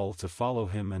called Paul to follow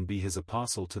him and be his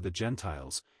apostle to the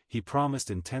Gentiles, he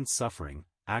promised intense suffering,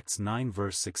 Acts 9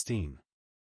 verse 16.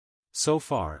 So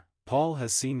far, Paul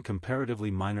has seen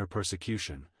comparatively minor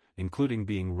persecution, including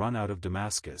being run out of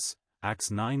Damascus,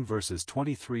 Acts 9 verses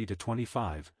 23 to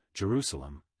 25,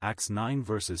 Jerusalem, Acts 9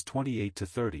 verses 28 to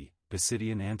 30,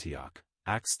 Pisidian Antioch,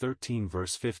 Acts 13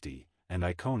 verse 50, and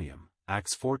Iconium,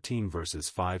 Acts 14 verses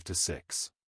 5 to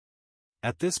 6.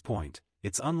 At this point,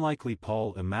 it's unlikely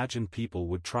Paul imagined people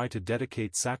would try to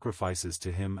dedicate sacrifices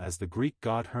to him as the Greek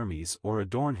god Hermes or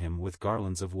adorn him with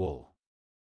garlands of wool.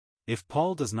 If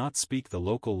Paul does not speak the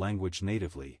local language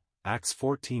natively, Acts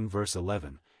 14 verse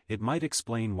 11, it might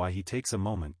explain why he takes a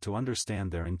moment to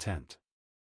understand their intent.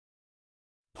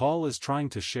 Paul is trying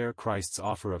to share Christ's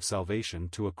offer of salvation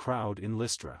to a crowd in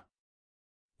Lystra.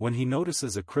 When he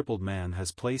notices a crippled man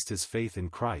has placed his faith in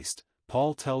Christ,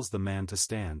 Paul tells the man to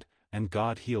stand, and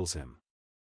God heals him.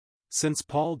 Since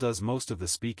Paul does most of the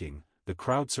speaking, the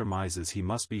crowd surmises he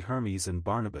must be Hermes and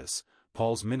Barnabas,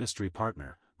 Paul's ministry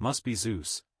partner, must be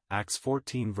Zeus, Acts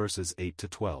 14 verses 8 to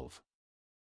 12.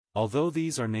 Although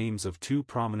these are names of two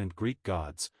prominent Greek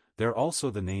gods, they're also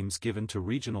the names given to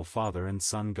regional father and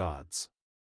son gods.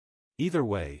 Either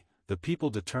way, the people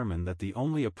determine that the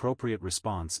only appropriate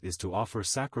response is to offer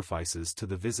sacrifices to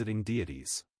the visiting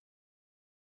deities.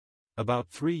 About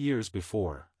 3 years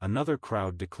before, another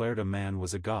crowd declared a man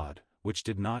was a god, which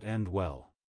did not end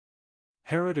well.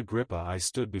 Herod Agrippa I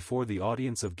stood before the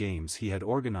audience of games he had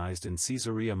organized in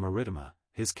Caesarea Maritima,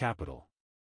 his capital.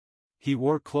 He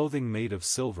wore clothing made of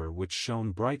silver which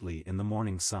shone brightly in the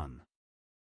morning sun.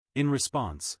 In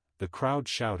response, the crowd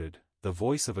shouted, "The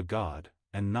voice of a god,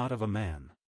 and not of a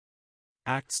man."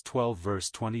 Acts 12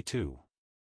 verse 22.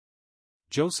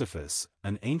 Josephus,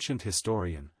 an ancient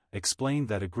historian, explained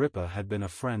that Agrippa had been a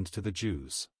friend to the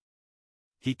Jews.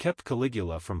 He kept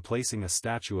Caligula from placing a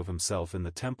statue of himself in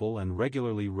the temple and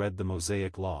regularly read the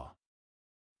Mosaic Law.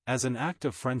 As an act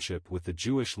of friendship with the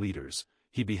Jewish leaders,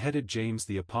 he beheaded James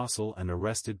the Apostle and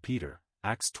arrested Peter,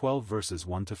 Acts 12 verses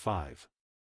 1 to 5.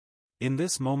 In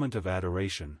this moment of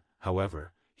adoration,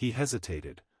 however, he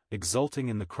hesitated, exulting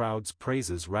in the crowd's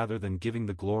praises rather than giving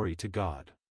the glory to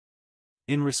God.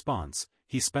 In response,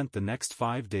 he spent the next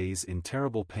 5 days in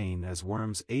terrible pain as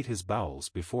worms ate his bowels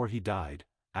before he died,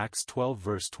 Acts 12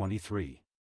 verse 23.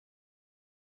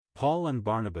 Paul and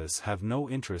Barnabas have no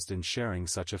interest in sharing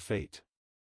such a fate.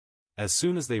 As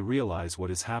soon as they realize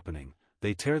what is happening,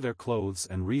 they tear their clothes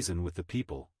and reason with the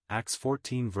people, Acts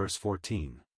 14 verse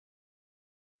 14.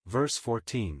 Verse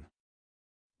 14.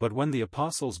 But when the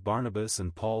apostles Barnabas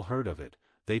and Paul heard of it,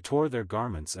 they tore their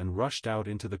garments and rushed out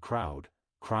into the crowd,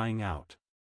 crying out.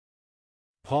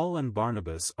 Paul and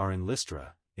Barnabas are in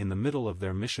Lystra, in the middle of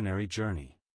their missionary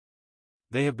journey.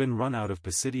 They have been run out of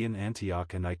Pisidian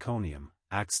Antioch and Iconium,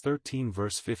 Acts 13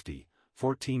 verse 50,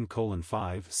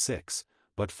 14:5-6,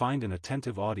 but find an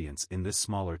attentive audience in this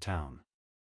smaller town.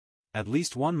 At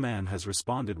least one man has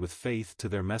responded with faith to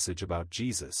their message about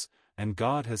Jesus, and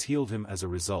God has healed him as a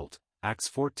result, Acts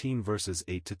 14 verses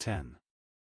 8-10.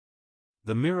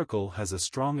 The miracle has a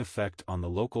strong effect on the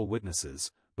local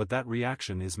witnesses, but that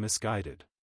reaction is misguided.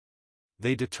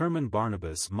 They determine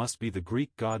Barnabas must be the Greek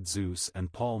god Zeus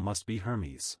and Paul must be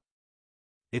Hermes.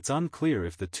 It's unclear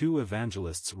if the two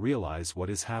evangelists realize what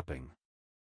is happening.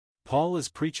 Paul is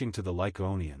preaching to the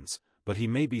Lycaonians, but he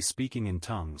may be speaking in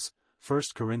tongues, 1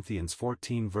 Corinthians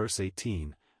 14 verse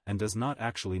 18, and does not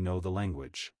actually know the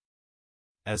language.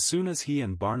 As soon as he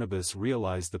and Barnabas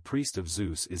realize the priest of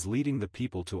Zeus is leading the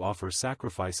people to offer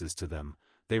sacrifices to them,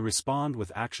 they respond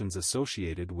with actions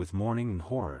associated with mourning and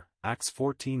horror, Acts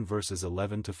 14 verses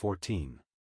 11-14.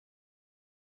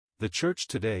 The church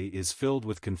today is filled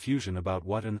with confusion about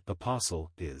what an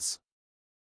apostle is.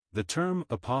 The term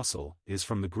apostle is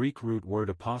from the Greek root word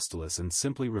apostolos and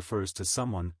simply refers to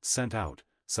someone sent out,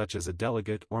 such as a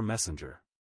delegate or messenger.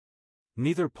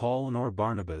 Neither Paul nor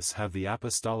Barnabas have the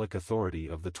apostolic authority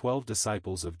of the 12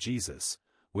 disciples of Jesus,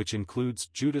 which includes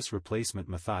Judas' replacement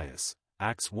Matthias,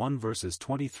 Acts 1 verses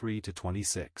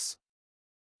 23-26.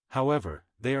 However,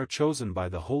 they are chosen by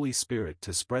the Holy Spirit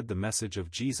to spread the message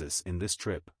of Jesus in this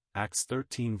trip, Acts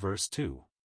 13 verse 2.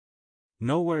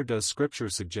 Nowhere does Scripture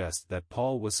suggest that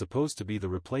Paul was supposed to be the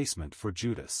replacement for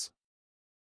Judas.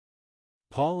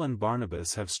 Paul and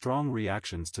Barnabas have strong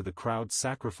reactions to the crowd's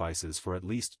sacrifices for at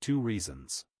least two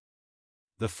reasons.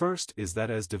 The first is that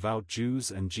as devout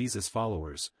Jews and Jesus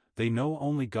followers, they know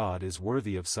only God is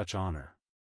worthy of such honor.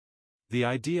 The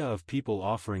idea of people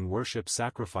offering worship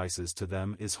sacrifices to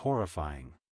them is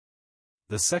horrifying.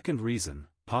 The second reason,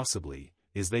 possibly,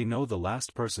 is they know the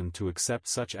last person to accept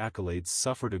such accolades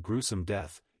suffered a gruesome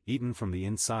death, eaten from the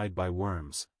inside by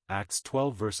worms, Acts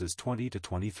 12 verses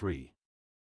 20-23.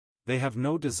 They have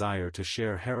no desire to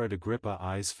share Herod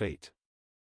Agrippa's fate.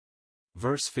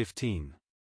 Verse 15.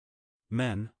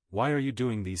 Men, why are you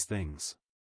doing these things?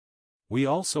 We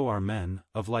also are men,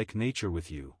 of like nature with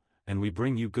you, and we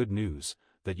bring you good news,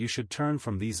 that you should turn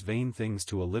from these vain things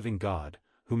to a living God,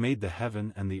 who made the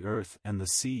heaven and the earth and the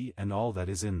sea and all that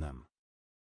is in them.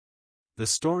 The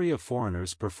story of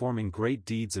foreigners performing great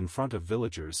deeds in front of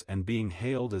villagers and being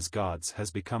hailed as gods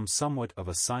has become somewhat of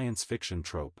a science fiction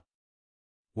trope.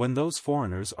 When those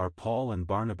foreigners are Paul and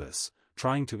Barnabas,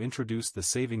 trying to introduce the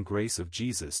saving grace of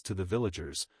Jesus to the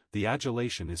villagers, the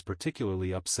adulation is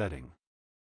particularly upsetting.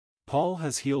 Paul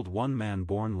has healed one man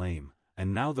born lame,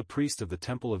 and now the priest of the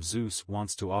temple of Zeus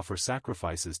wants to offer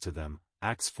sacrifices to them,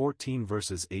 Acts 14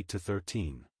 verses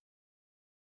 8-13.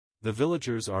 The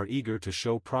villagers are eager to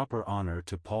show proper honor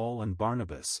to Paul and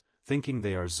Barnabas, thinking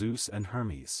they are Zeus and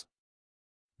Hermes.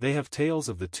 They have tales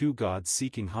of the two gods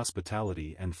seeking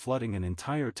hospitality and flooding an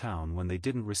entire town when they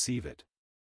didn't receive it.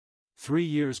 3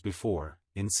 years before,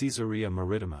 in Caesarea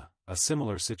Maritima, a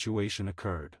similar situation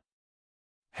occurred.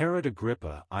 Herod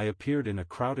Agrippa I appeared in a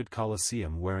crowded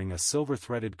Colosseum wearing a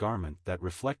silver-threaded garment that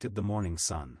reflected the morning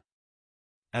sun.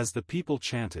 As the people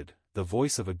chanted, "The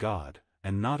voice of a god,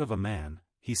 and not of a man,"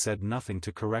 he said nothing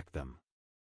to correct them.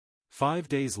 5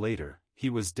 days later,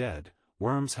 he was dead,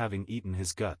 worms having eaten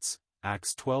his guts,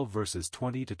 Acts 12 verses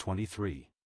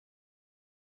 20-23.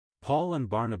 Paul and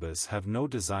Barnabas have no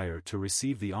desire to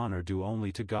receive the honor due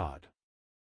only to God.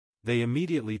 They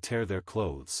immediately tear their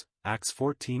clothes, Acts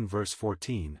 14 verse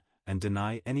 14, and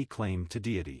deny any claim to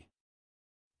deity.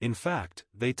 In fact,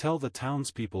 they tell the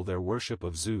townspeople their worship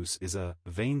of Zeus is a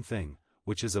vain thing,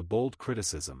 which is a bold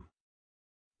criticism.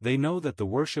 They know that the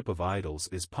worship of idols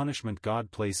is punishment God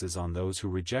places on those who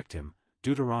reject him,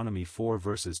 Deuteronomy 4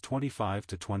 verses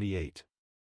 25-28.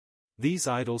 These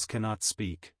idols cannot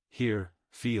speak, hear,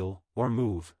 feel, or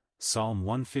move, Psalm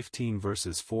 115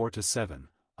 verses 4-7,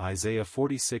 Isaiah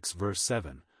 46 verse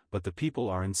 7, but the people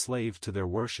are enslaved to their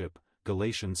worship,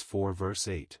 Galatians 4 verse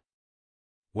 8.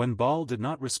 When Baal did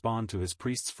not respond to his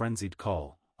priest's frenzied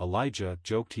call, Elijah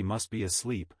joked he must be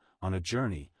asleep, on a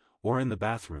journey, or in the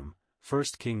bathroom, 1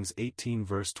 Kings 18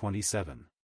 verse 27.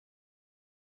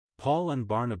 Paul and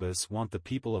Barnabas want the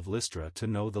people of Lystra to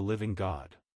know the living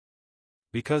God.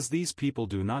 Because these people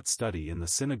do not study in the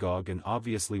synagogue and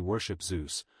obviously worship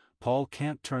Zeus, Paul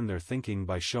can't turn their thinking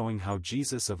by showing how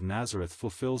Jesus of Nazareth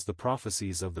fulfills the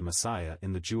prophecies of the Messiah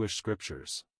in the Jewish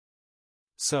scriptures.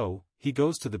 So, he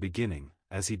goes to the beginning,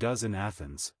 as he does in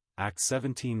Athens, Acts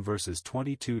 17 verses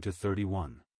 22 to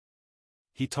 31.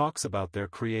 He talks about their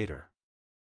creator.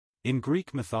 In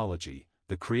Greek mythology,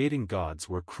 the creating gods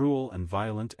were cruel and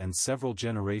violent and several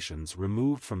generations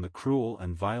removed from the cruel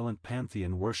and violent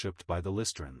pantheon worshipped by the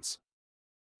Lystrans.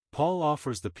 Paul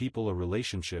offers the people a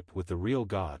relationship with the real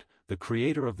God, the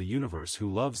creator of the universe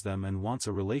who loves them and wants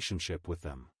a relationship with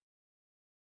them.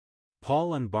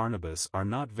 Paul and Barnabas are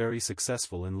not very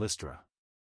successful in Lystra.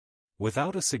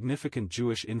 Without a significant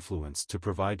Jewish influence to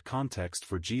provide context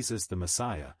for Jesus the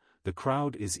Messiah, the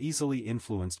crowd is easily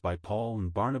influenced by Paul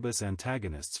and Barnabas'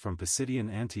 antagonists from Pisidian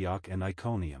Antioch and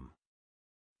Iconium.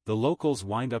 The locals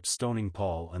wind up stoning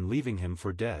Paul and leaving him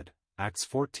for dead, Acts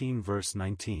 14 verse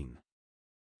 19.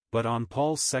 But on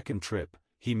Paul's second trip,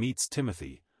 he meets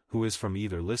Timothy, who is from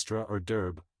either Lystra or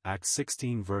Derbe, Acts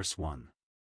 16 verse 1.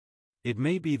 It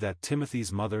may be that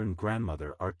Timothy's mother and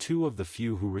grandmother are two of the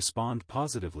few who respond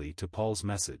positively to Paul's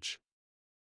message.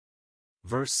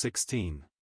 Verse 16.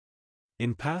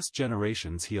 In past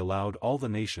generations he allowed all the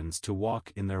nations to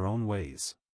walk in their own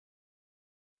ways.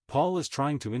 Paul is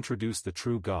trying to introduce the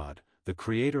true God, the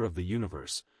creator of the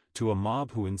universe, to a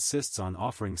mob who insists on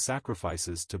offering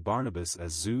sacrifices to Barnabas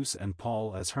as Zeus and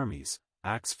Paul as Hermes,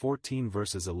 Acts 14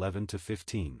 verses 11 to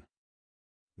 15.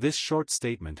 This short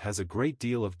statement has a great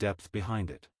deal of depth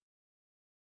behind it.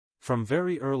 From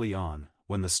very early on,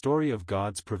 when the story of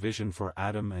God's provision for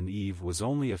Adam and Eve was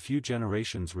only a few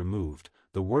generations removed,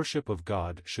 the worship of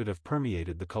God should have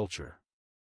permeated the culture.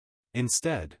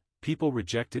 Instead, people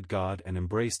rejected God and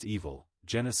embraced evil,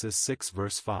 Genesis 6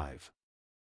 verse 5.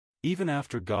 Even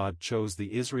after God chose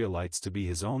the Israelites to be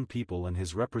his own people and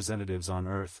his representatives on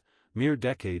earth, mere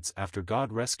decades after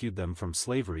God rescued them from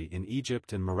slavery in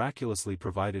Egypt and miraculously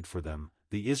provided for them,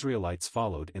 the Israelites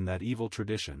followed in that evil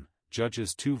tradition,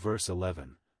 Judges 2 verse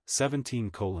 11,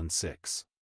 17:6.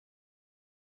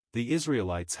 The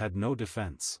Israelites had no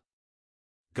defense.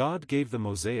 God gave the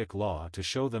Mosaic Law to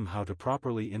show them how to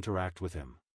properly interact with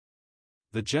him.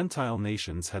 The Gentile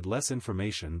nations had less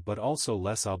information but also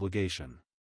less obligation.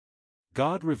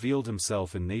 God revealed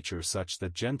himself in nature such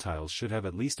that Gentiles should have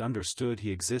at least understood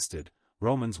he existed,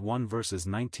 Romans 1 verses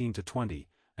 19 to 20,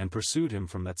 and pursued him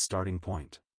from that starting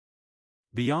point.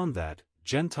 Beyond that,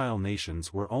 Gentile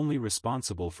nations were only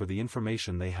responsible for the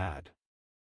information they had.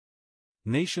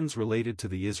 Nations related to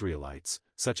the Israelites,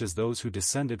 such as those who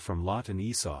descended from Lot and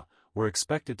Esau, were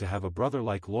expected to have a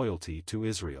brother-like loyalty to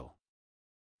Israel.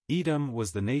 Edom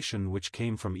was the nation which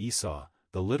came from Esau,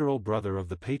 the literal brother of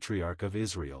the patriarch of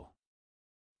Israel.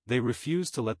 They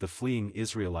refused to let the fleeing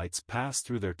Israelites pass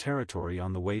through their territory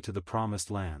on the way to the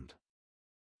Promised Land.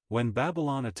 When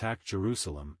Babylon attacked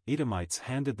Jerusalem, Edomites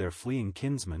handed their fleeing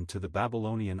kinsmen to the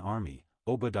Babylonian army,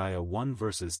 Obadiah 1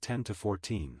 verses 10 to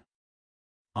 14.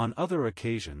 On other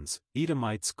occasions,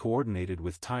 Edomites coordinated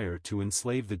with Tyre to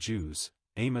enslave the Jews,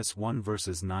 Amos 1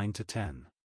 verses 9 to 10.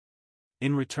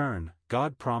 In return,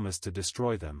 God promised to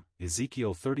destroy them,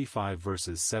 Ezekiel 35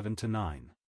 verses 7 to 9.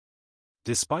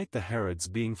 Despite the Herods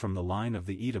being from the line of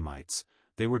the Edomites,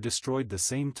 they were destroyed the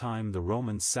same time the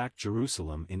Romans sacked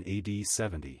Jerusalem in AD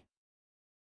 70.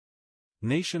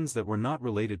 Nations that were not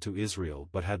related to Israel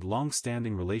but had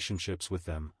long-standing relationships with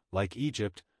them, like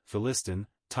Egypt, Philistin,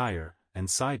 Tyre, and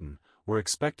Sidon, were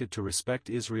expected to respect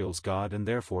Israel's God and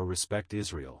therefore respect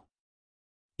Israel.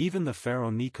 Even the Pharaoh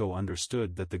Necho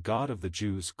understood that the God of the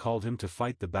Jews called him to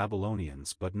fight the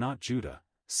Babylonians but not Judah,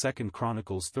 2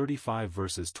 Chronicles 35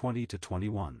 verses 20 to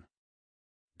 21.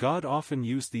 God often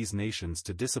used these nations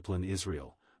to discipline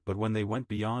Israel, but when they went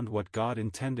beyond what God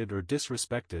intended or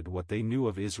disrespected what they knew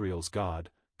of Israel's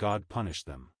God, God punished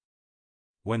them.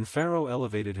 When Pharaoh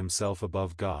elevated himself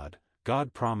above God,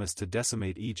 God promised to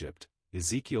decimate Egypt,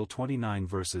 Ezekiel 29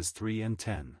 verses 3 and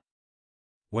 10.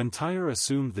 When Tyre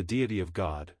assumed the deity of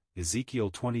God, Ezekiel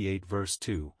 28 verse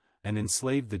 2, and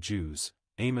enslaved the Jews,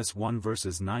 Amos 1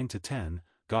 verses 9 to 10,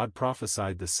 God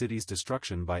prophesied the city's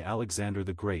destruction by Alexander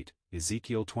the Great,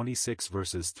 Ezekiel 26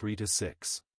 verses 3 to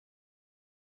 6.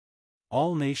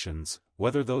 All nations,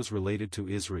 whether those related to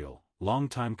Israel,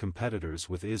 longtime competitors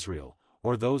with Israel,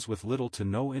 or those with little to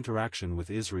no interaction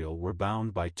with Israel were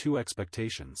bound by two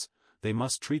expectations: they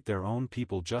must treat their own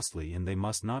people justly and they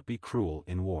must not be cruel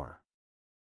in war.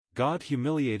 God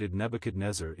humiliated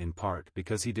Nebuchadnezzar in part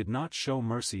because he did not show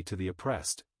mercy to the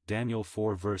oppressed, Daniel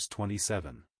 4 verse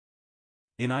 27.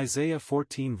 In Isaiah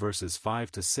 14 verses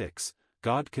 5 to 6,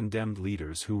 God condemned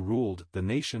leaders who ruled the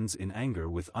nations in anger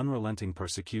with unrelenting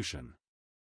persecution.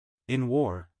 In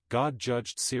war, God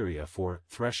judged Syria for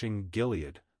threshing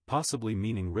Gilead, possibly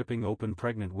meaning ripping open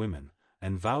pregnant women,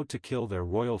 and vowed to kill their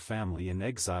royal family and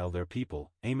exile their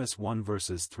people, Amos 1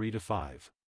 verses 3 to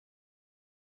 5.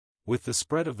 With the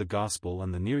spread of the gospel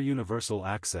and the near-universal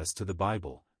access to the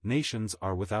Bible, nations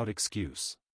are without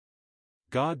excuse.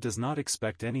 God does not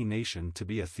expect any nation to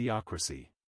be a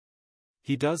theocracy.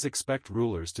 He does expect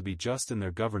rulers to be just in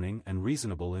their governing and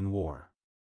reasonable in war.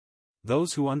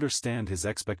 Those who understand his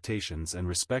expectations and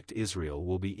respect Israel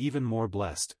will be even more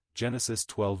blessed. Genesis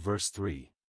 12 verse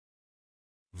 3.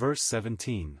 Verse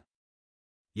 17.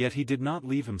 Yet he did not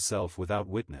leave himself without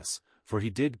witness, for he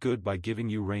did good by giving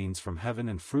you rains from heaven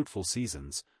and fruitful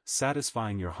seasons,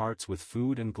 satisfying your hearts with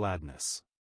food and gladness.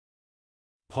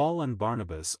 Paul and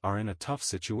Barnabas are in a tough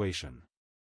situation.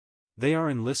 They are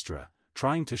in Lystra,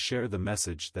 trying to share the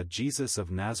message that Jesus of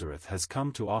Nazareth has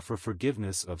come to offer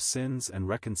forgiveness of sins and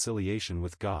reconciliation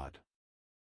with God.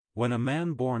 When a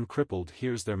man born crippled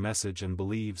hears their message and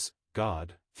believes,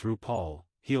 God, through Paul,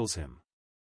 heals him.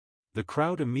 The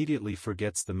crowd immediately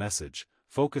forgets the message,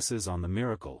 focuses on the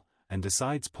miracle, and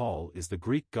decides Paul is the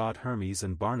Greek god Hermes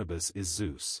and Barnabas is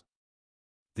Zeus.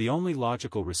 The only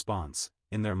logical response,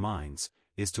 in their minds,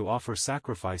 is to offer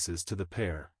sacrifices to the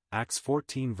pair, Acts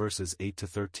 14 verses 8 to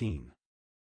 13.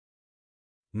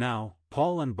 Now,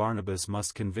 Paul and Barnabas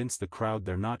must convince the crowd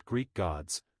they're not Greek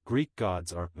gods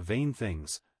are vain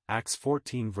things, Acts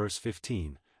 14 verse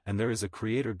 15, and there is a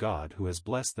creator God who has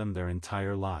blessed them their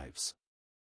entire lives.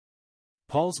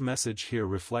 Paul's message here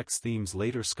reflects themes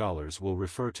later scholars will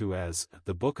refer to as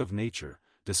the book of nature,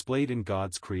 displayed in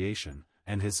God's creation,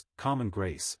 and his common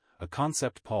grace, a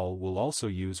concept Paul will also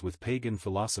use with pagan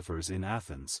philosophers in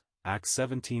Athens, Acts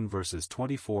 17 verses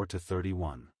 24 to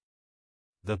 31.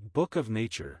 The book of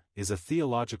nature is a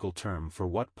theological term for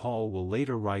what Paul will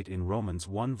later write in Romans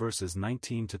 1 verses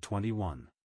 19 to 21.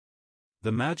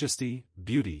 The majesty,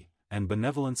 beauty, and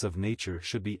benevolence of nature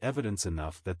should be evidence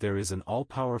enough that there is an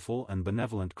all-powerful and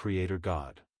benevolent Creator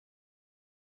God.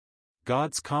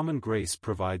 God's common grace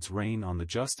provides rain on the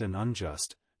just and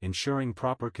unjust, ensuring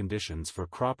proper conditions for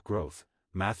crop growth,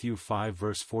 Matthew 5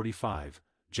 verse 45,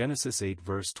 Genesis 8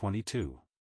 verse 22.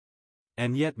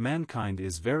 And yet mankind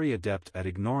is very adept at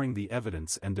ignoring the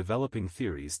evidence and developing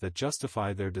theories that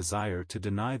justify their desire to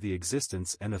deny the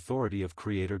existence and authority of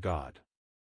Creator God.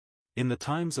 In the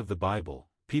times of the Bible,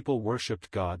 people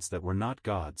worshipped gods that were not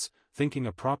gods, thinking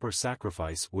a proper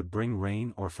sacrifice would bring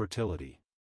rain or fertility.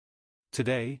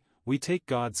 Today, we take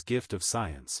God's gift of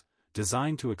science,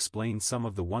 designed to explain some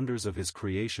of the wonders of his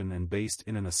creation and based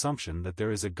in an assumption that there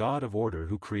is a God of order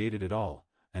who created it all,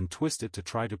 and twist it to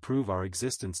try to prove our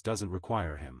existence doesn't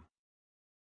require him.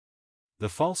 The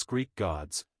false Greek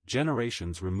gods,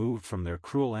 generations removed from their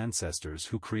cruel ancestors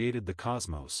who created the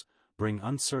cosmos, bring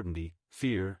uncertainty,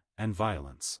 fear, and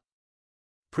violence.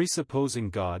 Presupposing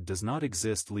God does not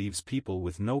exist leaves people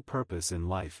with no purpose in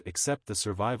life except the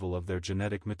survival of their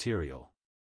genetic material.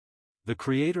 The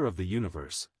Creator of the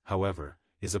universe, however,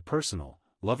 is a personal,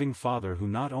 loving Father who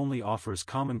not only offers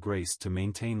common grace to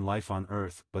maintain life on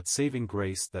earth but saving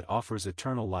grace that offers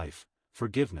eternal life,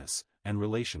 forgiveness, and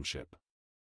relationship.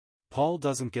 Paul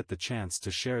doesn't get the chance to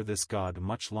share this God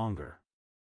much longer.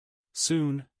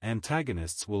 Soon,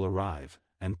 antagonists will arrive,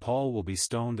 and Paul will be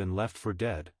stoned and left for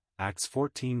dead, Acts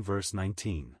 14 verse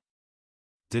 19.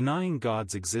 Denying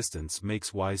God's existence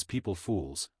makes wise people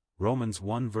fools, Romans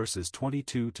 1 verses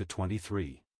 22 to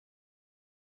 23.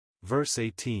 Verse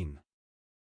 18.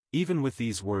 Even with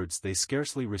these words they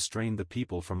scarcely restrained the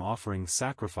people from offering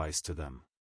sacrifice to them.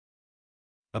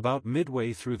 About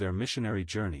midway through their missionary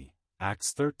journey,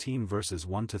 Acts 13 verses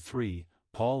 1 to 3,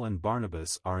 Paul and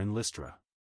Barnabas are in Lystra.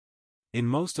 In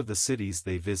most of the cities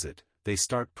they visit, they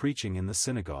start preaching in the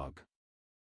synagogue.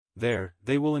 There,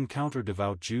 they will encounter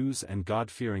devout Jews and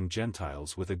God-fearing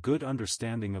Gentiles with a good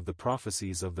understanding of the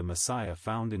prophecies of the Messiah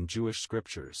found in Jewish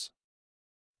scriptures.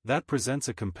 That presents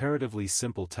a comparatively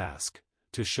simple task,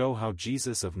 to show how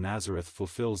Jesus of Nazareth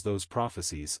fulfills those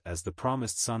prophecies as the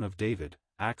promised Son of David,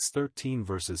 Acts 13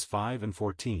 verses 5 and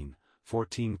 14,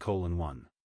 14:1.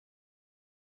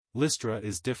 Lystra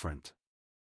is different.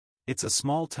 It's a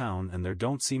small town and there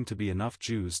don't seem to be enough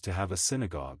Jews to have a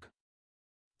synagogue.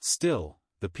 Still,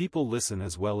 the people listen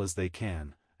as well as they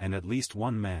can, and at least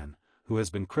one man, who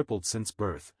has been crippled since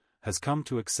birth, has come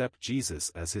to accept Jesus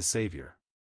as his Savior.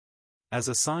 As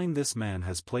a sign this man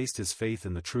has placed his faith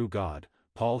in the true God,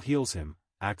 Paul heals him,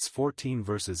 Acts 14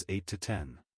 verses 8 to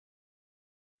 10.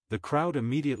 The crowd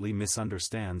immediately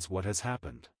misunderstands what has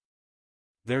happened.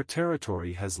 Their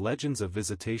territory has legends of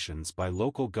visitations by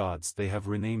local gods they have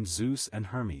renamed Zeus and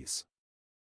Hermes.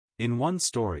 In one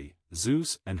story,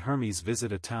 Zeus and Hermes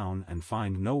visit a town and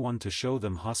find no one to show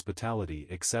them hospitality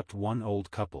except one old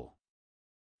couple.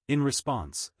 In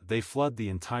response, they flood the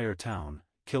entire town,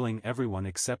 killing everyone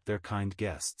except their kind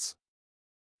guests.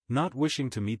 Not wishing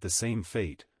to meet the same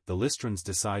fate, the Lystrans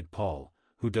decide Paul,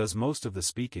 who does most of the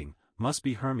speaking, must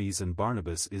be Hermes and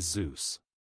Barnabas is Zeus.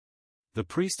 The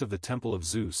priest of the temple of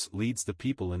Zeus leads the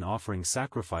people in offering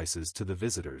sacrifices to the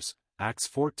visitors, Acts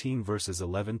 14 verses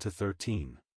 11 to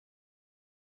 13.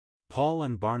 Paul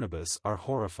and Barnabas are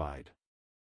horrified.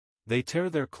 They tear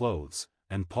their clothes,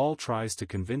 and Paul tries to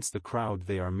convince the crowd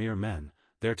they are mere men,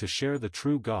 there to share the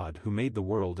true God who made the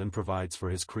world and provides for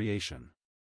his creation.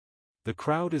 The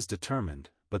crowd is determined,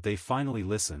 but they finally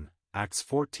listen, Acts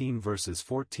 14 verses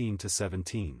 14 to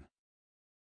 17.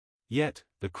 Yet,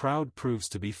 the crowd proves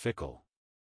to be fickle.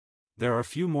 There are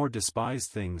few more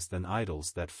despised things than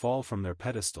idols that fall from their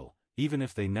pedestal, even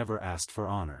if they never asked for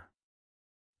honor.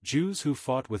 Jews who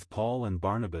fought with Paul and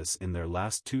Barnabas in their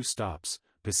last two stops,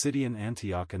 Pisidian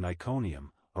Antioch and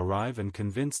Iconium, arrive and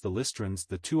convince the Lystrans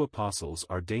the two apostles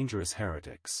are dangerous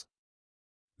heretics.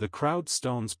 The crowd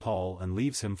stones Paul and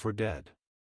leaves him for dead.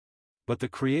 But the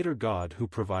Creator God who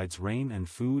provides rain and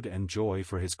food and joy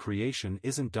for his creation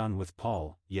isn't done with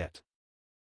Paul, yet.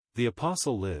 The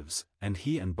apostle lives, and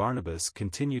he and Barnabas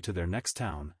continue to their next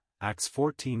town, Acts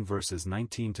 14 verses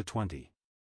 19 to 20.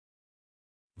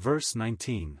 Verse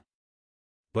 19.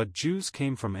 But Jews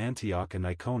came from Antioch and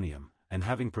Iconium, and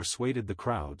having persuaded the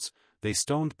crowds, they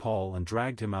stoned Paul and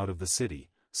dragged him out of the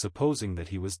city, supposing that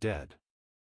he was dead.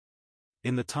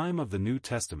 In the time of the New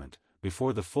Testament,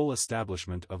 before the full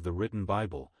establishment of the written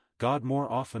Bible, God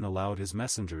more often allowed his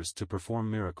messengers to perform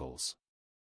miracles.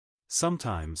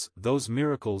 Sometimes, those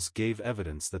miracles gave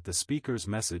evidence that the speaker's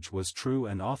message was true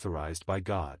and authorized by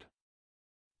God.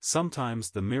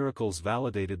 Sometimes the miracles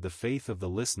validated the faith of the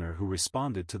listener who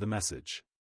responded to the message.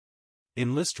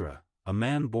 In Lystra, a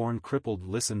man born crippled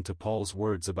listened to Paul's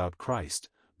words about Christ,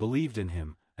 believed in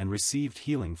him, and received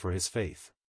healing for his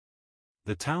faith.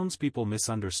 The townspeople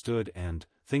misunderstood and,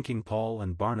 thinking Paul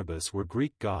and Barnabas were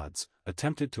Greek gods,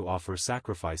 attempted to offer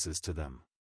sacrifices to them.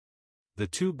 The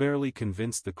two barely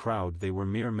convinced the crowd they were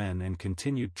mere men and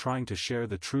continued trying to share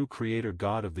the true Creator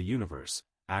God of the universe,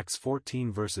 Acts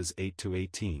 14 verses 8 to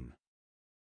 18.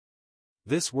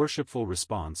 This worshipful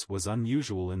response was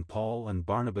unusual in Paul and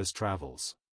Barnabas'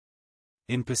 travels.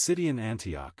 In Pisidian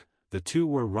Antioch, the two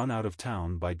were run out of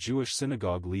town by Jewish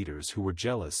synagogue leaders who were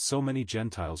jealous so many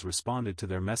Gentiles responded to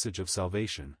their message of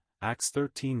salvation, Acts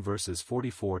 13 verses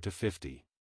 44 to 50.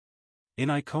 In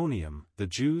Iconium, the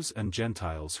Jews and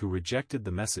Gentiles who rejected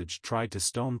the message tried to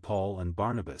stone Paul and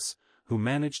Barnabas, who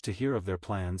managed to hear of their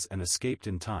plans and escaped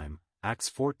in time, Acts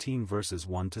 14 verses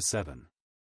 1 to 7.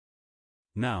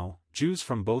 Now, Jews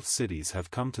from both cities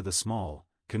have come to the small,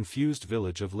 confused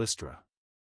village of Lystra.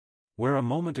 Where a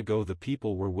moment ago the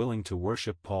people were willing to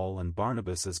worship Paul and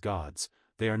Barnabas as gods,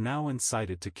 they are now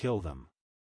incited to kill them.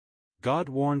 God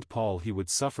warned Paul he would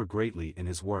suffer greatly in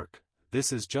his work.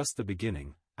 This is just the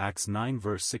beginning, Acts 9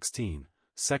 verse 16,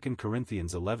 2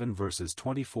 Corinthians 11 verses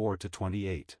 24 to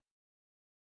 28.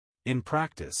 In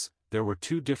practice, there were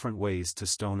two different ways to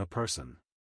stone a person.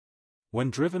 When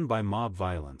driven by mob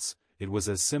violence, it was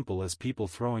as simple as people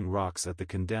throwing rocks at the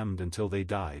condemned until they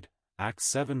died, Acts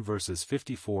 7 verses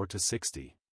 54 to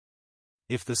 60.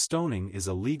 If the stoning is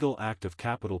a legal act of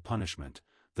capital punishment,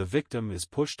 the victim is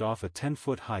pushed off a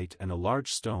 10-foot height and a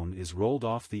large stone is rolled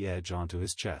off the edge onto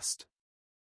his chest.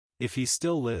 If he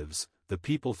still lives, the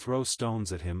people throw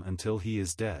stones at him until he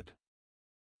is dead.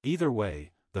 Either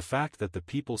way, the fact that the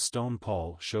people stone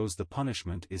Paul shows the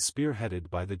punishment is spearheaded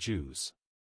by the Jews.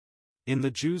 In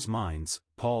the Jews' minds,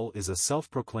 Paul is a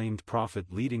self-proclaimed prophet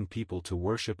leading people to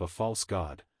worship a false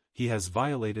god. He has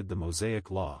violated the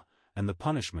Mosaic law, and the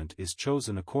punishment is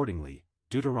chosen accordingly,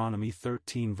 Deuteronomy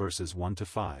 13 verses 1 to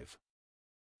 5.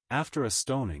 After a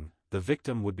stoning, the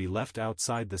victim would be left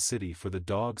outside the city for the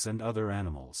dogs and other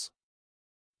animals.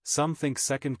 Some think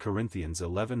 2 Corinthians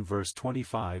 11 verse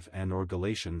 25 and or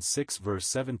Galatians 6 verse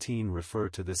 17 refer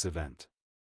to this event.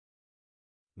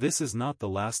 This is not the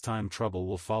last time trouble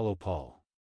will follow Paul.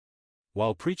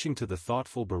 While preaching to the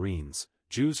thoughtful Bereans,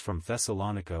 Jews from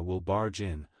Thessalonica will barge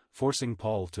in, forcing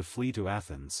Paul to flee to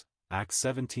Athens, Acts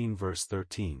 17 verse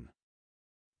 13.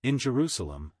 In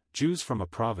Jerusalem, Jews from a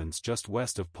province just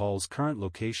west of Paul's current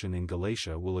location in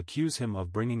Galatia will accuse him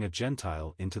of bringing a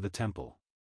Gentile into the temple.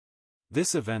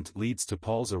 This event leads to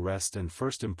Paul's arrest and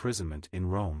first imprisonment in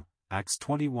Rome, Acts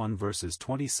 21 verses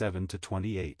 27 to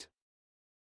 28.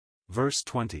 Verse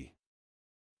 20.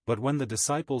 But when the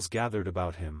disciples gathered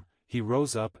about him, he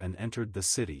rose up and entered the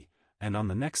city, and on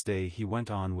the next day he went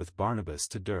on with Barnabas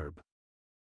to Derbe.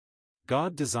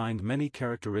 God designed many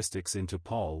characteristics into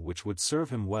Paul which would serve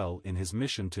him well in his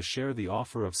mission to share the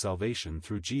offer of salvation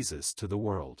through Jesus to the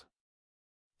world.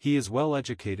 He is well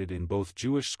educated in both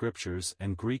Jewish scriptures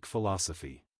and Greek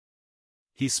philosophy.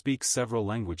 He speaks several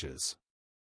languages.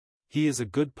 He is a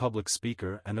good public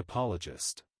speaker and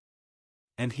apologist.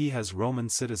 And he has Roman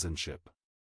citizenship.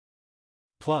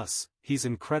 Plus, he's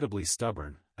incredibly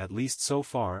stubborn, at least so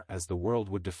far as the world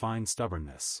would define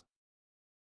stubbornness.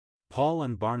 Paul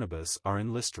and Barnabas are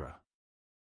in Lystra.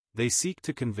 They seek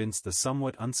to convince the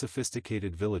somewhat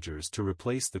unsophisticated villagers to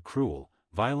replace the cruel,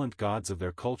 violent gods of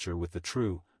their culture with the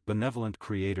true, benevolent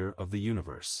creator of the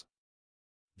universe.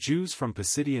 Jews from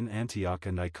Pisidian Antioch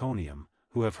and Iconium,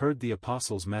 who have heard the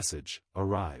apostles' message,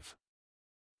 arrive.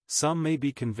 Some may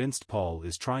be convinced Paul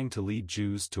is trying to lead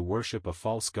Jews to worship a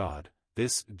false god,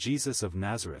 this Jesus of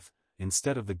Nazareth,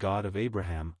 instead of the God of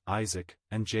Abraham, Isaac,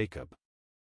 and Jacob.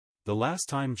 The last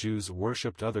time Jews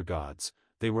worshipped other gods,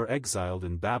 they were exiled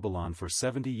in Babylon for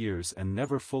 70 years and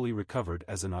never fully recovered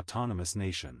as an autonomous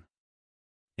nation.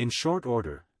 In short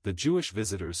order, the Jewish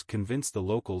visitors convince the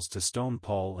locals to stone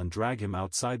Paul and drag him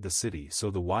outside the city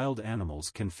so the wild animals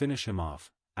can finish him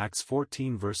off. Acts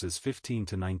 14 verses 15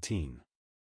 to 19.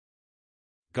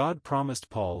 God promised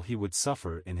Paul he would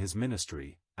suffer in his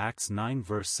ministry. Acts 9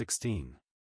 verse 16.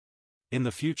 In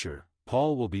the future,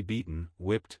 Paul will be beaten,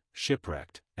 whipped,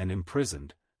 shipwrecked, and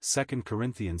imprisoned. 2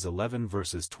 Corinthians 11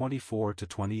 verses 24 to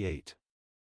 28.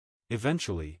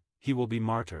 Eventually, he will be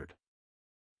martyred.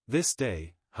 This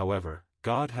day, however,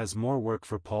 God has more work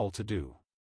for Paul to do.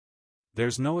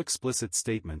 There's no explicit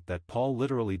statement that Paul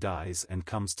literally dies and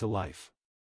comes to life.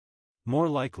 More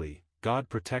likely, God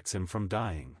protects him from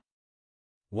dying.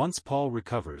 Once Paul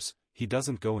recovers, he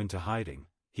doesn't go into hiding,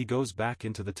 he goes back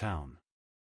into the town.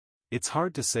 It's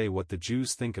hard to say what the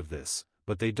Jews think of this,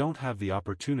 but they don't have the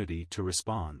opportunity to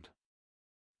respond.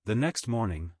 The next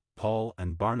morning, Paul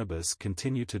and Barnabas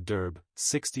continue to Derbe,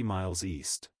 60 miles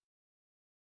east.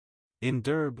 In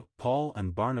Derbe, Paul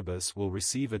and Barnabas will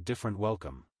receive a different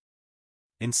welcome.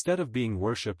 Instead of being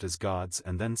worshipped as gods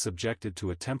and then subjected to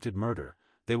attempted murder,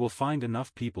 they will find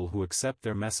enough people who accept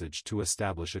their message to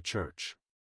establish a church.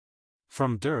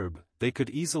 From Derbe, they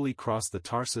could easily cross the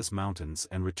Tarsus Mountains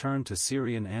and return to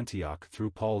Syrian Antioch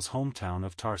through Paul's hometown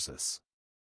of Tarsus.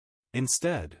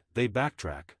 Instead, they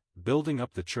backtrack, building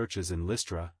up the churches in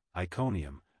Lystra,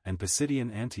 Iconium, and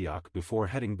Pisidian Antioch before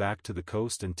heading back to the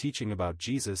coast and teaching about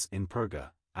Jesus in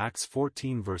Perga. Acts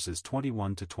 14 verses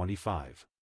 21 to 25.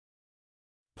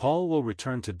 Paul will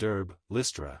return to Derbe,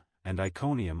 Lystra, and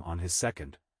Iconium on his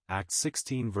second, Acts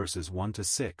 16 verses 1 to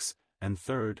 6, and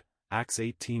third, Acts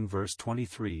 18 verse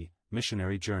 23,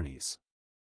 missionary journeys.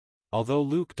 Although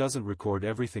Luke doesn't record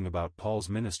everything about Paul's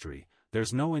ministry,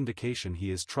 there's no indication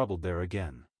he is troubled there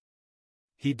again.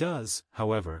 He does,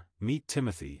 however, meet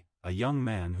Timothy, a young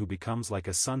man who becomes like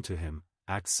a son to him.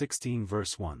 Acts 16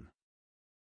 verse 1.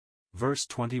 Verse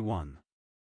 21.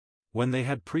 When they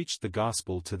had preached the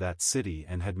gospel to that city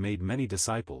and had made many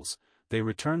disciples, they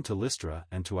returned to Lystra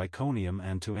and to Iconium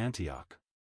and to Antioch.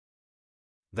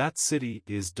 That city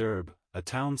is Derbe, a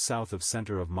town south of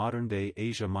center of modern-day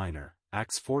Asia Minor.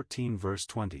 Acts 14 verse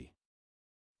 20.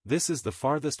 This is the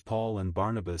farthest Paul and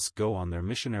Barnabas go on their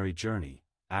missionary journey.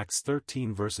 Acts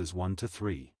 13 verses 1 to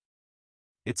 3.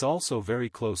 It's also very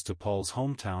close to Paul's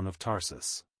hometown of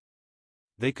Tarsus.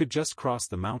 They could just cross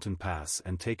the mountain pass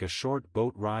and take a short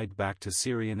boat ride back to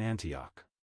Syrian Antioch.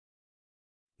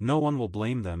 No one will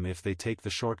blame them if they take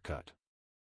the shortcut.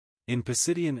 In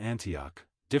Pisidian Antioch,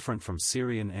 different from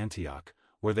Syrian Antioch,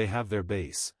 where they have their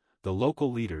base, the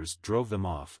local leaders drove them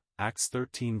off. Acts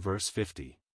 13 verse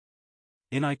 50.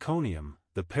 In Iconium,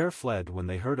 the pair fled when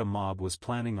they heard a mob was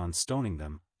planning on stoning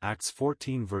them. Acts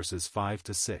 14 verses 5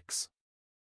 to 6.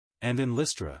 And in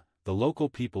Lystra, the local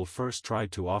people first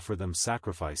tried to offer them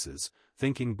sacrifices,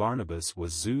 thinking Barnabas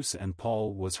was Zeus and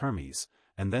Paul was Hermes,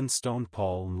 and then stoned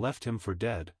Paul and left him for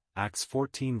dead. Acts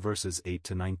 14 verses 8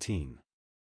 to 19.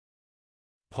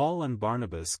 Paul and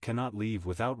Barnabas cannot leave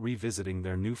without revisiting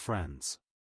their new friends.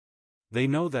 They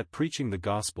know that preaching the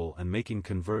gospel and making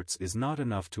converts is not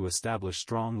enough to establish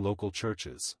strong local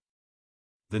churches.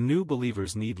 The new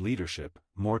believers need leadership,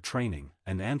 more training,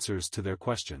 and answers to their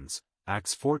questions.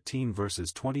 Acts 14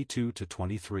 verses 22 to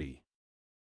 23.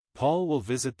 Paul will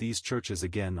visit these churches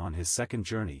again on his second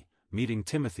journey, meeting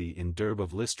Timothy in Derbe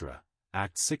of Lystra,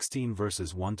 Acts 16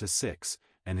 verses 1 to 6,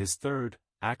 and his third,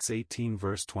 Acts 18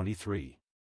 verse 23.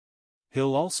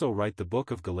 He'll also write the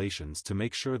book of Galatians to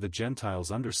make sure the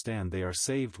Gentiles understand they are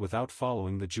saved without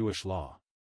following the Jewish law.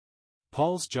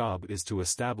 Paul's job is to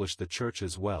establish the church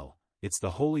as well. It's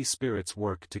the Holy Spirit's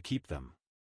work to keep them.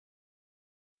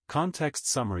 Context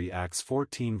summary: Acts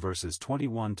 14 verses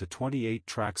 21 to 28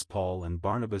 tracks Paul and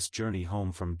Barnabas' journey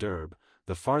home from Derbe,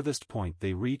 the farthest point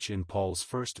they reach in Paul's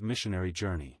first missionary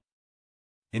journey.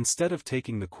 Instead of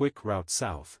taking the quick route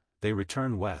south, they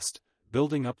return west,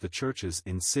 building up the churches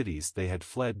in cities they had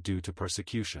fled due to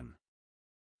persecution.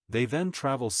 They then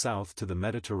travel south to the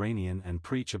Mediterranean and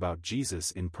preach about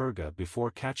Jesus in Perga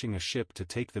before catching a ship to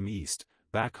take them east,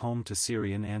 back home to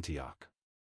Syrian Antioch.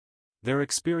 Their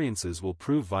experiences will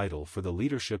prove vital for the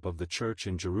leadership of the church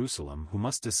in Jerusalem, who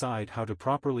must decide how to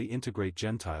properly integrate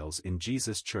Gentiles in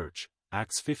Jesus' church.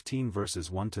 Acts 15 verses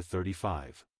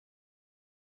 1-35.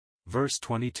 Verse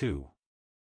 22.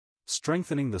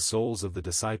 Strengthening the souls of the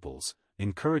disciples,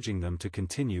 encouraging them to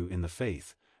continue in the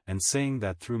faith, and saying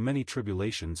that through many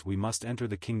tribulations we must enter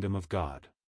the kingdom of God.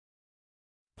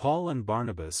 Paul and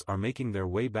Barnabas are making their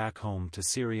way back home to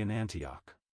Syrian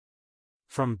Antioch.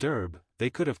 From Derbe, they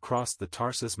could have crossed the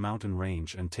Tarsus mountain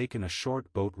range and taken a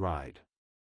short boat ride.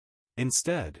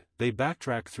 Instead, they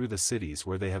backtrack through the cities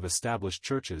where they have established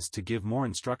churches to give more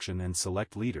instruction and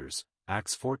select leaders.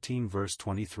 Acts 14 verse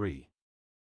 23.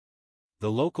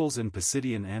 The locals in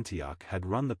Pisidian Antioch had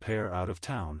run the pair out of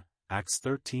town. Acts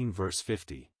 13 verse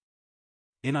 50.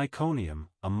 In Iconium,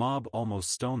 a mob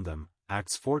almost stoned them.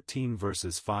 Acts 14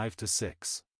 verses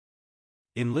 5-6.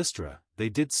 In Lystra, they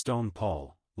did stone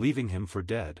Paul, leaving him for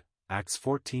dead. Acts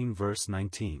 14 verse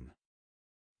 19.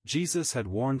 Jesus had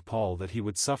warned Paul that he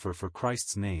would suffer for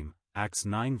Christ's name. Acts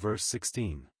 9 verse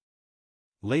 16.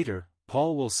 Later,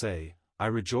 Paul will say, "I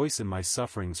rejoice in my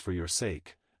sufferings for your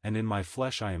sake, and in my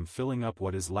flesh I am filling up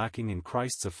what is lacking in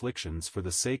Christ's afflictions for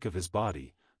the sake of his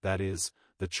body, that is,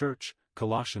 the church."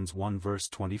 Colossians 1 verse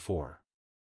 24.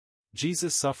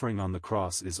 Jesus' suffering on the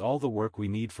cross is all the work we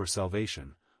need for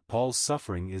salvation. Paul's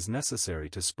suffering is necessary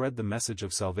to spread the message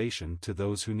of salvation to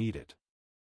those who need it.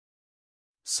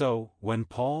 So, when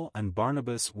Paul and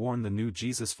Barnabas warn the new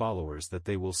Jesus followers that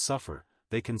they will suffer,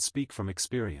 they can speak from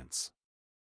experience.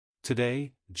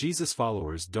 Today, Jesus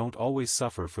followers don't always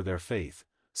suffer for their faith.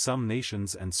 Some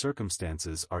nations and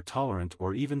circumstances are tolerant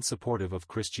or even supportive of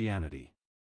Christianity.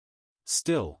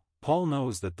 Still, Paul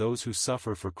knows that those who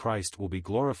suffer for Christ will be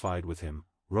glorified with him.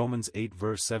 Romans 8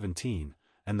 verse 17,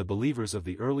 and the believers of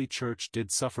the early church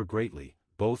did suffer greatly,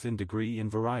 both in degree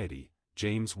and variety.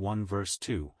 James 1 verse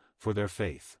 2, for their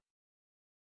faith.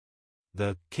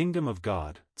 The kingdom of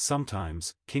God,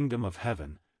 sometimes kingdom of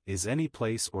heaven, is any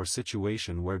place or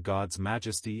situation where God's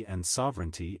majesty and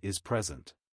sovereignty is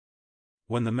present.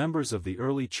 When the members of the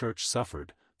early church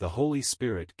suffered, the Holy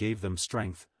Spirit gave them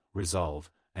strength, resolve,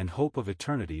 and hope of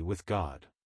eternity with God.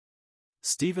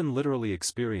 Stephen literally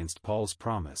experienced Paul's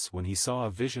promise when he saw a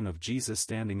vision of Jesus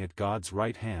standing at God's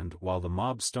right hand while the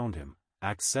mob stoned him.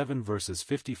 Acts 7 verses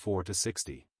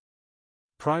 54-60.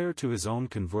 Prior to his own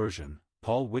conversion,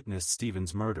 Paul witnessed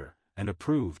Stephen's murder, and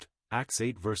approved. Acts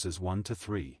 8 verses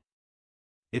 1-3.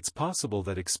 It's possible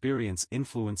that experience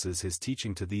influences his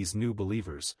teaching to these new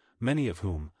believers, many of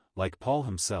whom, like Paul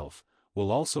himself,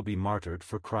 will also be martyred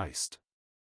for Christ.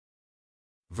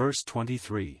 Verse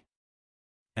 23.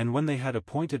 And when they had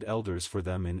appointed elders for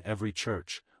them in every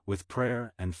church, with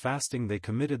prayer and fasting they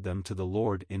committed them to the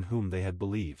Lord in whom they had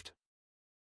believed.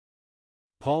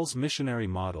 Paul's missionary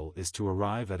model is to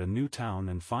arrive at a new town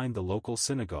and find the local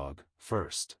synagogue,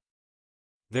 first.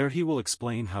 There he will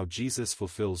explain how Jesus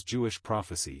fulfills Jewish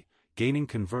prophecy, gaining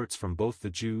converts from both the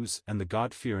Jews and the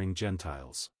God-fearing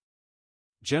Gentiles.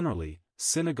 Generally,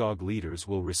 synagogue leaders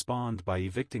will respond by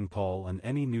evicting Paul and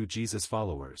any new Jesus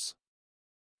followers.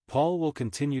 Paul will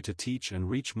continue to teach and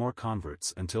reach more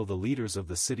converts until the leaders of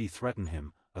the city threaten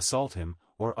him, assault him,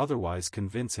 or otherwise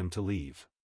convince him to leave.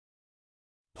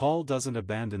 Paul doesn't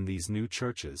abandon these new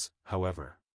churches,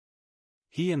 however.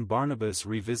 He and Barnabas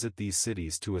revisit these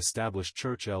cities to establish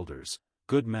church elders,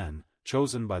 good men,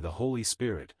 chosen by the Holy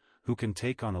Spirit, who can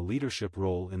take on a leadership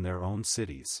role in their own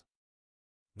cities.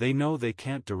 They know they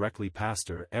can't directly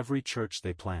pastor every church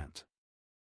they plant.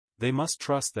 They must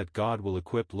trust that God will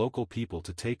equip local people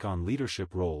to take on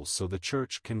leadership roles so the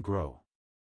church can grow.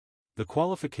 The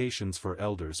qualifications for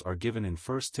elders are given in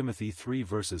 1 Timothy 3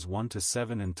 verses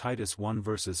 1-7 and Titus 1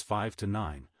 verses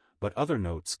 5-9, but other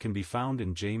notes can be found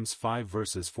in James 5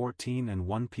 verses 14 and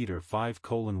 1 Peter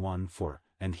 5:1-4,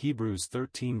 and Hebrews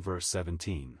 13 verse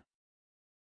 17.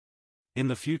 In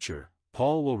the future,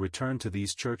 Paul will return to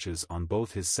these churches on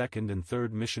both his second and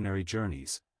third missionary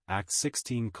journeys, Acts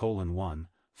 16:1,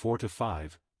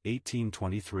 4-5,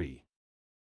 18:23.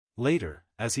 Later,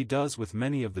 as he does with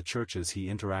many of the churches he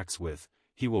interacts with,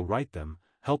 he will write them,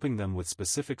 helping them with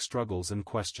specific struggles and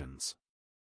questions.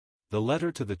 The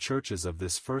letter to the churches of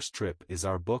this first trip is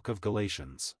our book of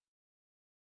Galatians.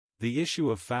 The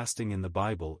issue of fasting in the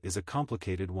Bible is a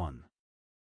complicated one.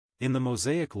 In the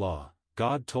Mosaic Law,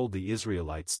 God told the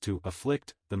Israelites to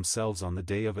afflict themselves on the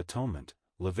Day of Atonement,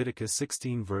 Leviticus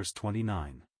 16 verse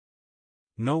 29.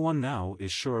 No one now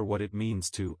is sure what it means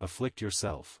to afflict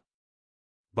yourself.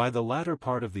 By the latter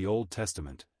part of the Old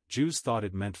Testament, Jews thought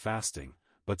it meant fasting,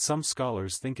 but some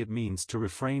scholars think it means to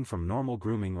refrain from normal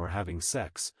grooming or having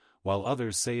sex, while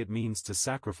others say it means to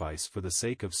sacrifice for the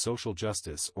sake of social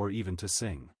justice or even to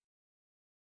sing.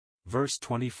 Verse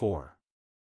 24.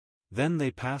 Then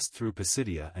they passed through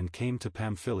Pisidia and came to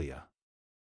Pamphylia.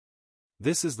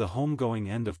 This is the homegoing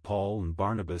end of Paul and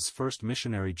Barnabas' first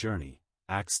missionary journey,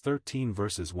 Acts 13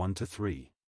 verses 1-3.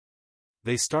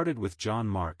 They started with John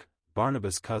Mark,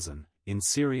 Barnabas' cousin, in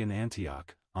Syrian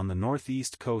Antioch, on the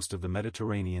northeast coast of the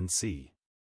Mediterranean Sea.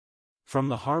 From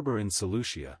the harbor in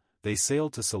Seleucia, they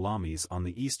sailed to Salamis on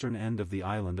the eastern end of the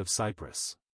island of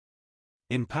Cyprus.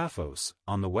 In Paphos,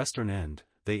 on the western end,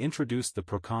 they introduced the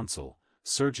proconsul,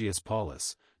 Sergius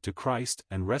Paulus, to Christ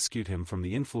and rescued him from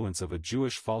the influence of a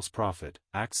Jewish false prophet,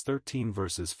 Acts 13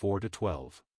 verses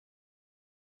 4-12.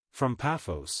 From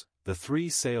Paphos, the three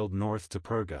sailed north to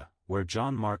Perga, where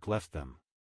John Mark left them.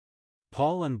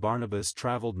 Paul and Barnabas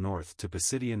traveled north to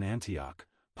Pisidian Antioch,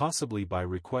 possibly by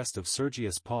request of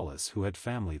Sergius Paulus who had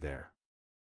family there.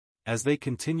 As they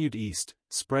continued east,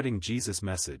 spreading Jesus'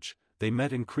 message, they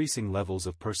met increasing levels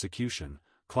of persecution,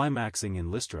 climaxing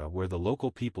in Lystra where the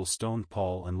local people stoned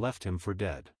Paul and left him for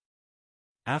dead.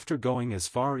 After going as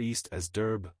far east as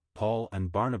Derbe, Paul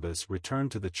and Barnabas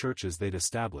returned to the churches they'd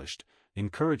established,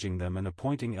 encouraging them and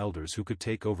appointing elders who could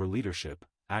take over leadership,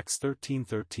 Acts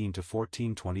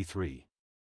 13:13-14:23.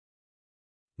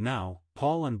 Now,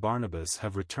 Paul and Barnabas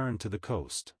have returned to the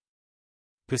coast.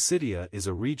 Pisidia is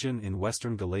a region in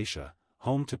western Galatia,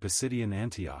 home to Pisidian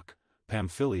Antioch.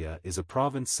 Pamphylia is a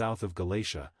province south of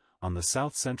Galatia, on the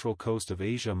south-central coast of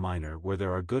Asia Minor where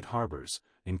there are good harbors,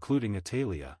 including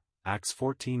Attalia, Acts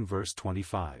 14 verse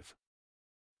 25.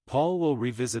 Paul will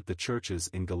revisit the churches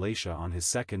in Galatia on his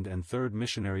second and third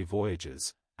missionary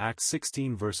voyages, Acts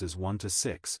 16 verses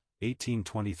 1-6,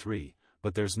 18:23,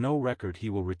 but there's no record he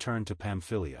will return to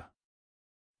Pamphylia.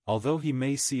 Although he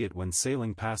may see it when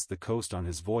sailing past the coast on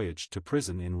his voyage to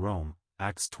prison in Rome,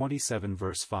 Acts 27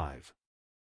 verse 5.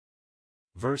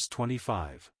 Verse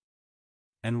 25.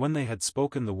 And when they had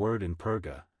spoken the word in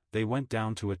Perga, they went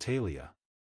down to Attalia.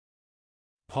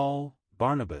 Paul,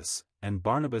 Barnabas, and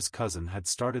Barnabas' cousin had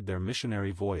started their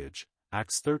missionary voyage,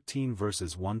 Acts 13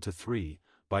 verses 1-3,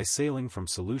 by sailing from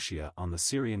Seleucia on the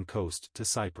Syrian coast to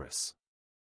Cyprus.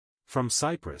 From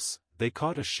Cyprus, they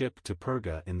caught a ship to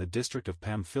Perga in the district of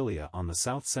Pamphylia on the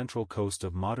south-central coast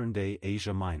of modern-day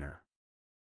Asia Minor.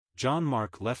 John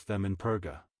Mark left them in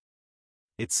Perga.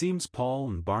 It seems Paul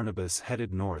and Barnabas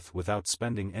headed north without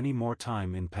spending any more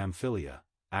time in Pamphylia,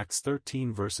 Acts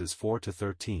 13 verses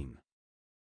 4-13.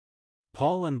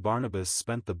 Paul and Barnabas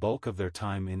spent the bulk of their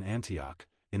time in Antioch,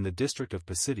 in the district of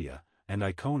Pisidia, and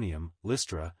Iconium,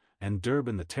 Lystra, and Derbe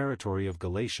in the territory of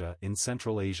Galatia in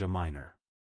Central Asia Minor.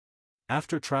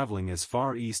 After traveling as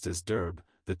far east as Derbe,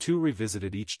 the two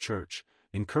revisited each church,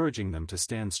 encouraging them to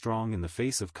stand strong in the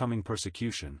face of coming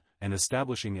persecution, and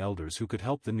establishing elders who could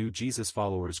help the new Jesus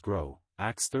followers grow,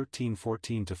 Acts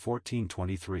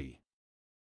 13:14-14:23.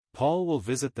 Paul will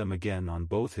visit them again on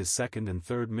both his second and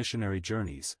third missionary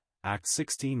journeys, Acts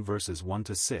 16 verses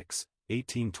 1-6,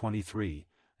 18:23,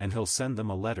 and he'll send them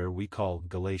a letter we call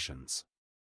Galatians.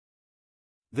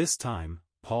 This time,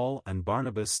 Paul and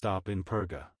Barnabas stop in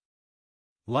Perga.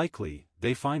 Likely,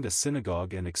 they find a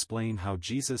synagogue and explain how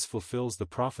Jesus fulfills the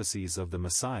prophecies of the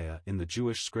Messiah in the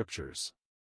Jewish scriptures.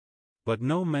 But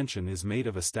no mention is made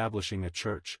of establishing a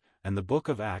church, and the book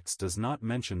of Acts does not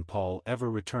mention Paul ever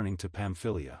returning to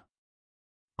Pamphylia.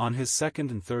 On his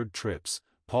second and third trips,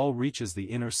 Paul reaches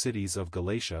the inner cities of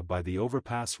Galatia by the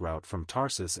overpass route from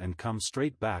Tarsus and comes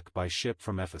straight back by ship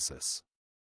from Ephesus.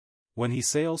 When he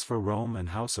sails for Rome and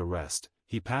house arrest,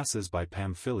 he passes by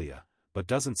Pamphylia, but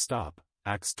doesn't stop,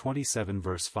 Acts 27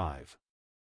 verse 5.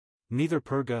 Neither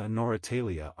Perga nor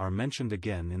Attalia are mentioned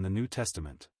again in the New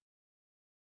Testament.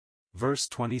 Verse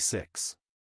 26.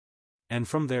 And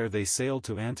from there they sailed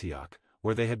to Antioch,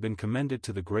 where they had been commended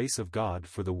to the grace of God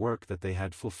for the work that they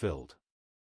had fulfilled.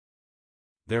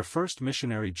 Their first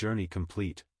missionary journey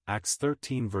complete, Acts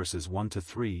 13 verses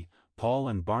 1-3, Paul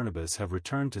and Barnabas have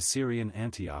returned to Syrian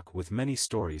Antioch with many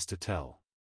stories to tell.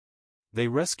 They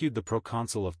rescued the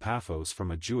proconsul of Paphos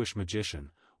from a Jewish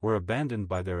magician, were abandoned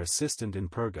by their assistant in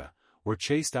Perga, were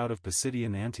chased out of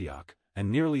Pisidian Antioch, and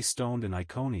nearly stoned in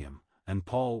Iconium, and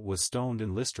Paul was stoned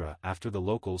in Lystra after the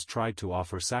locals tried to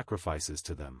offer sacrifices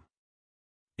to them.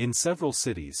 In several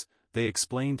cities, they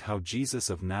explained how Jesus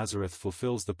of Nazareth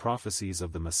fulfills the prophecies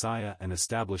of the Messiah and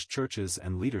established churches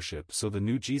and leadership so the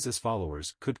new Jesus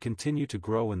followers could continue to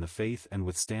grow in the faith and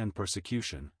withstand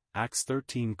persecution, Acts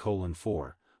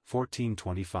 13:4.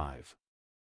 14:25.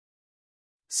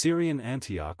 Syrian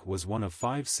Antioch was one of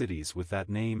 5 cities with that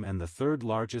name and the third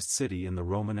largest city in the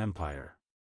Roman Empire.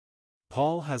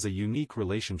 Paul has a unique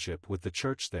relationship with the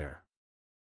church there.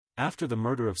 After the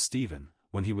murder of Stephen,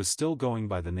 when he was still going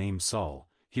by the name Saul,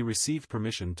 he received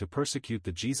permission to persecute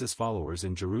the Jesus followers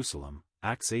in Jerusalem,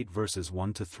 Acts 8 verses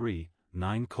 1-3,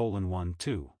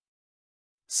 9:1-2.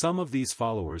 Some of these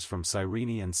followers from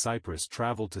Cyrene and Cyprus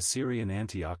traveled to Syrian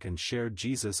Antioch and shared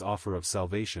Jesus' offer of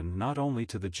salvation not only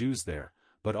to the Jews there,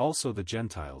 but also the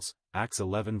Gentiles, Acts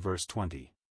 11 verse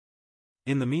 20.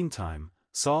 In the meantime,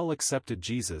 Saul accepted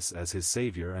Jesus as his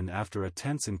Savior, and after a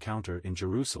tense encounter in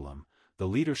Jerusalem, the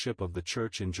leadership of the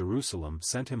church in Jerusalem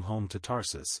sent him home to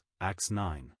Tarsus, Acts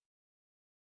 9.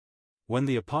 When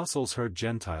the apostles heard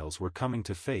Gentiles were coming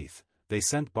to faith, they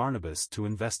sent Barnabas to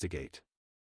investigate.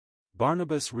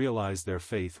 Barnabas realized their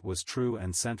faith was true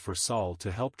and sent for Saul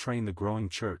to help train the growing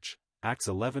church, Acts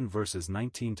 11 verses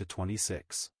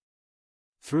 19-26.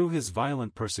 Through his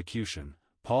violent persecution,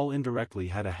 Paul indirectly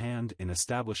had a hand in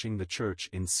establishing the church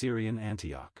in Syrian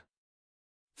Antioch.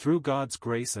 Through God's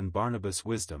grace and Barnabas'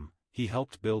 wisdom, he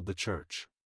helped build the church.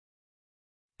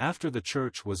 After the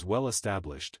church was well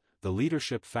established, the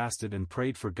leadership fasted and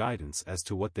prayed for guidance as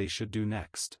to what they should do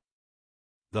next.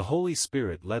 The Holy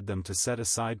Spirit led them to set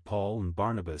aside Paul and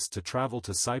Barnabas to travel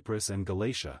to Cyprus and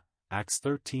Galatia, Acts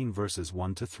 13 verses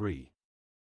 1-3.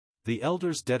 The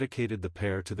elders dedicated the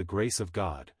pair to the grace of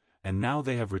God, and now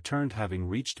they have returned having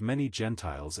reached many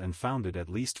Gentiles and founded at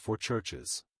least 4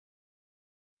 churches.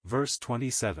 Verse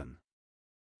 27.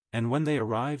 And when they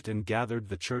arrived and gathered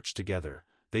the church together,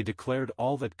 they declared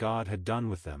all that God had done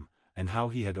with them, and how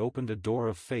he had opened a door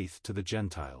of faith to the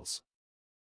Gentiles.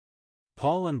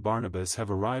 Paul and Barnabas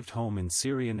have arrived home in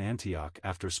Syrian Antioch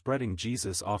after spreading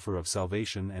Jesus' offer of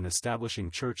salvation and establishing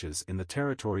churches in the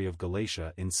territory of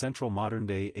Galatia in central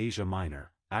modern-day Asia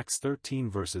Minor, Acts 13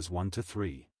 verses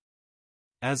 1-3.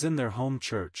 As in their home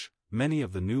church, many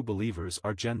of the new believers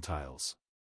are Gentiles.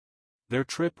 Their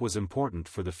trip was important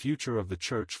for the future of the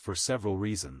church for several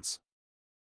reasons.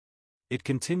 It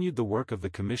continued the work of the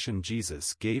commission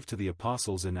Jesus gave to the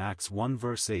apostles in Acts 1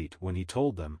 verse 8 when he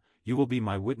told them, "You will be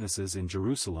my witnesses in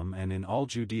Jerusalem and in all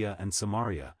Judea and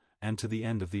Samaria, and to the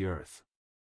end of the earth."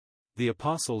 The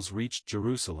apostles reached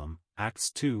Jerusalem,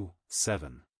 Acts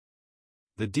 2:7.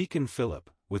 The deacon Philip,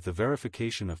 with the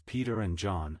verification of Peter and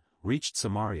John, reached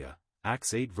Samaria,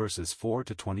 Acts 8 verses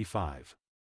 4-25.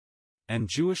 And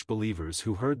Jewish believers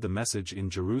who heard the message in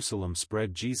Jerusalem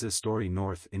spread Jesus' story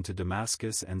north into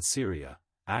Damascus and Syria,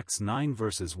 Acts 9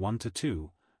 verses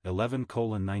 1-2,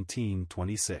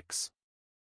 11:19-26.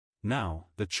 Now,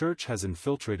 the church has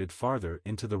infiltrated farther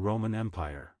into the Roman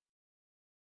Empire.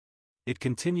 It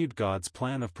continued God's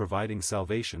plan of providing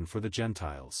salvation for the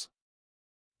Gentiles.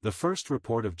 The first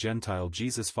report of Gentile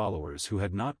Jesus followers who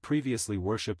had not previously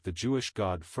worshipped the Jewish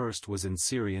God first was in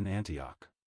Syrian Antioch.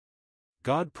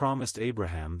 God promised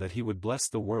Abraham that he would bless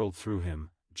the world through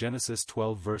him, Genesis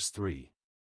 12 verse 3.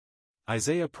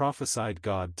 Isaiah prophesied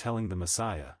God telling the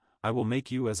Messiah, "I will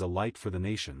make you as a light for the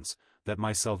nations, that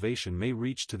my salvation may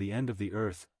reach to the end of the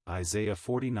earth," Isaiah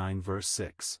 49 verse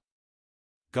 6.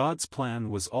 God's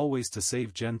plan was always to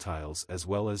save Gentiles as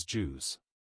well as Jews.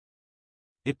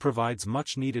 It provides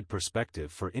much-needed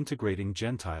perspective for integrating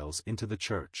Gentiles into the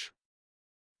church.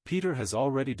 Peter has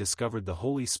already discovered the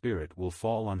Holy Spirit will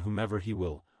fall on whomever he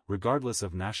will, regardless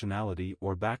of nationality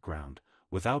or background,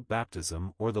 without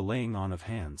baptism or the laying on of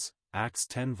hands, Acts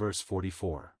 10 verse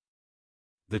 44.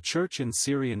 The church in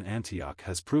Syrian Antioch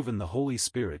has proven the Holy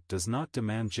Spirit does not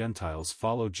demand Gentiles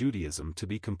follow Judaism to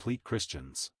be complete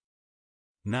Christians.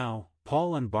 Now,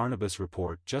 Paul and Barnabas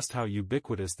report just how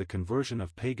ubiquitous the conversion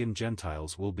of pagan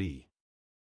Gentiles will be.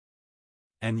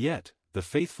 And yet, the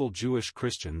faithful Jewish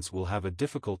Christians will have a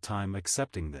difficult time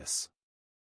accepting this.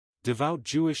 Devout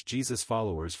Jewish Jesus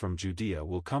followers from Judea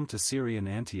will come to Syrian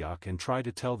Antioch and try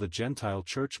to tell the Gentile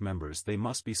church members they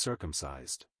must be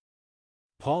circumcised.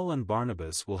 Paul and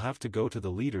Barnabas will have to go to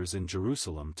the leaders in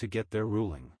Jerusalem to get their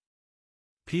ruling.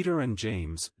 Peter and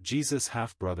James, Jesus'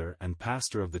 half-brother and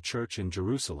pastor of the church in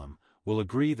Jerusalem, will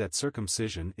agree that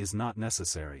circumcision is not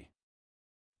necessary.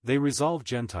 They resolve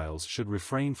Gentiles should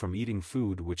refrain from eating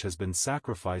food which has been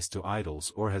sacrificed to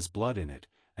idols or has blood in it,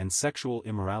 and sexual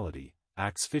immorality,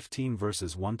 Acts 15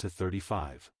 verses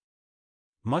 1-35.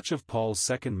 Much of Paul's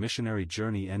second missionary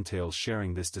journey entails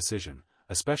sharing this decision,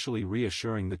 especially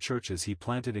reassuring the churches he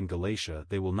planted in Galatia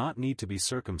they will not need to be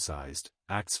circumcised,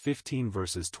 Acts 15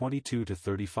 verses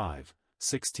 22-35,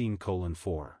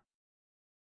 16:4.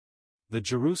 The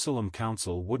Jerusalem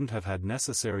Council wouldn't have had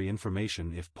necessary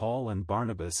information if Paul and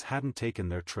Barnabas hadn't taken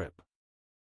their trip.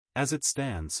 As it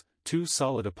stands, two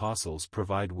solid apostles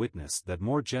provide witness that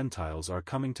more Gentiles are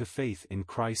coming to faith in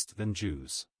Christ than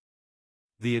Jews.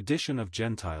 The addition of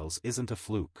Gentiles isn't a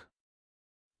fluke.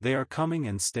 They are coming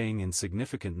and staying in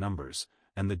significant numbers,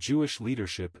 and the Jewish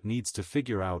leadership needs to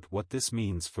figure out what this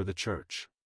means for the church.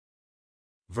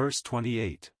 Verse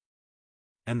 28.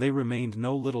 And they remained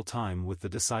no little time with the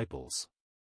disciples.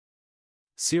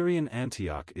 Syrian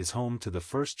Antioch is home to the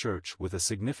first church with a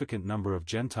significant number of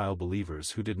Gentile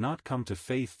believers who did not come to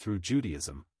faith through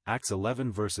Judaism, Acts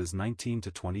 11 verses 19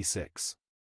 to 26.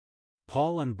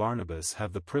 Paul and Barnabas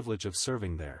have the privilege of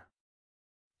serving there.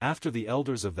 After the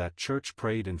elders of that church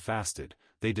prayed and fasted,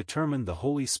 they determined the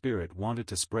Holy Spirit wanted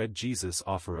to spread Jesus'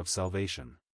 offer of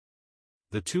salvation.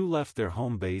 The two left their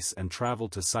home base and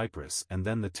traveled to Cyprus and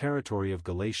then the territory of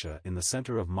Galatia in the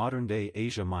center of modern-day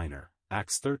Asia Minor,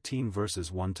 Acts 13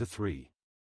 verses 1 to 3.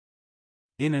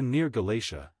 In and near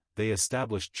Galatia, they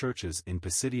established churches in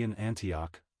Pisidian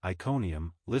Antioch,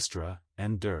 Iconium, Lystra,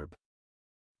 and Derbe.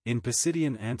 In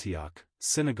Pisidian Antioch,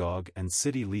 synagogue and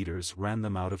city leaders ran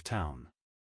them out of town.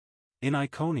 In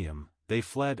Iconium, they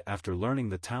fled after learning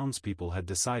the townspeople had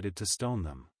decided to stone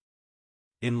them.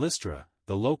 In Lystra,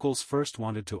 the locals first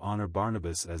wanted to honor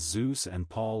Barnabas as Zeus and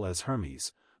Paul as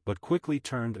Hermes, but quickly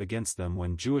turned against them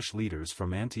when Jewish leaders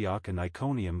from Antioch and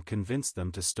Iconium convinced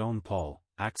them to stone Paul,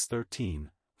 Acts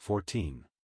 13:14.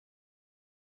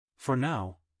 For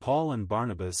now, Paul and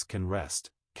Barnabas can rest,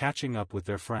 catching up with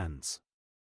their friends.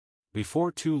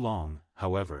 Before too long,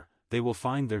 however, they will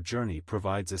find their journey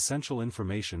provides essential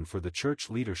information for the church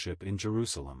leadership in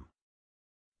Jerusalem.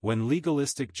 When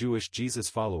legalistic Jewish Jesus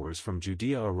followers from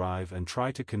Judea arrive and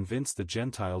try to convince the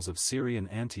Gentiles of Syrian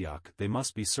Antioch they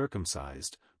must be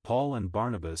circumcised, Paul and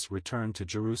Barnabas return to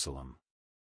Jerusalem.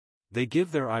 They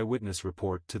give their eyewitness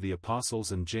report to the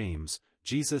apostles and James,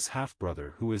 Jesus'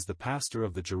 half-brother who is the pastor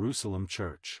of the Jerusalem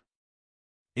church.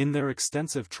 In their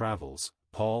extensive travels,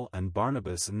 Paul and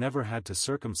Barnabas never had to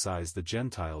circumcise the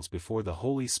Gentiles before the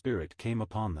Holy Spirit came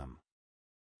upon them.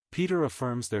 Peter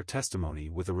affirms their testimony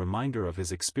with a reminder of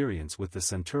his experience with the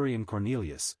centurion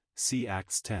Cornelius, see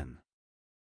Acts 10.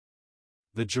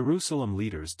 The Jerusalem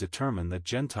leaders determine that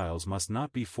Gentiles must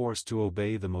not be forced to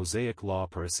obey the Mosaic law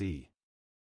per se.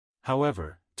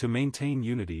 However, to maintain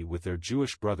unity with their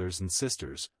Jewish brothers and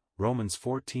sisters, Romans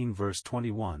 14 verse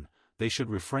 21, they should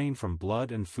refrain from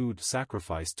blood and food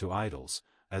sacrificed to idols,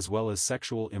 as well as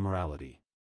sexual immorality.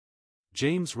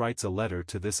 James writes a letter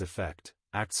to this effect,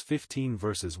 Acts 15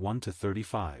 verses 1 to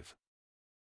 35.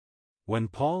 When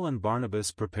Paul and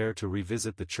Barnabas prepare to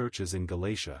revisit the churches in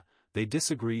Galatia, they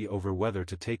disagree over whether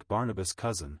to take Barnabas'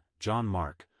 cousin, John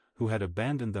Mark, who had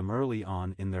abandoned them early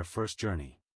on in their first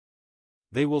journey.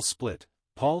 They will split,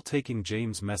 Paul taking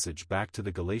James' message back to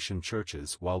the Galatian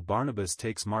churches while Barnabas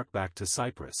takes Mark back to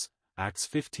Cyprus, Acts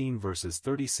 15 verses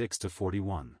 36 to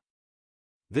 41.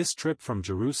 This trip from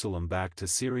Jerusalem back to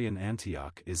Syrian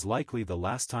Antioch is likely the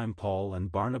last time Paul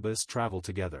and Barnabas travel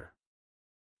together.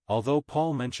 Although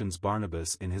Paul mentions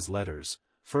Barnabas in his letters,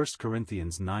 1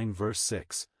 Corinthians 9 verse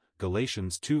 6,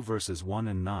 Galatians 2 verses 1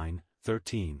 and 9,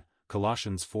 13,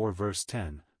 Colossians 4 verse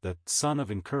 10, the son of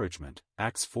encouragement,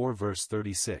 Acts 4 verse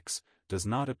 36, does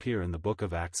not appear in the book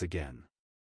of Acts again.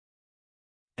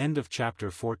 End of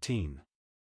chapter 14.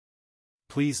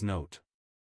 Please note: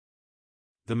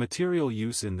 the material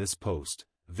use in this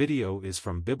video is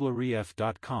from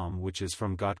BibleRef.com, which is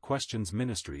from Got Questions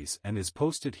Ministries and is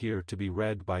posted here to be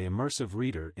read by immersive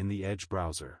reader in the Edge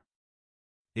browser.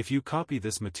 If you copy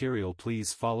this material,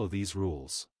 please follow these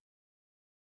rules.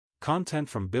 Content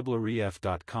from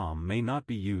BibleRef.com may not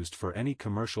be used for any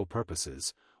commercial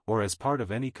purposes, or as part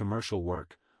of any commercial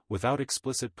work, without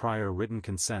explicit prior written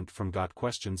consent from Got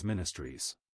Questions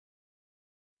Ministries.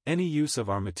 Any use of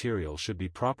our material should be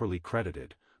properly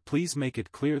credited. Please make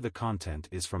it clear the content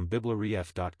is from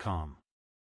BibleRef.com.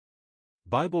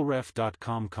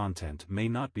 BibleRef.com content may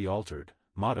not be altered,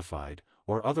 modified,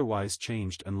 or otherwise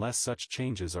changed unless such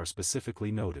changes are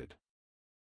specifically noted.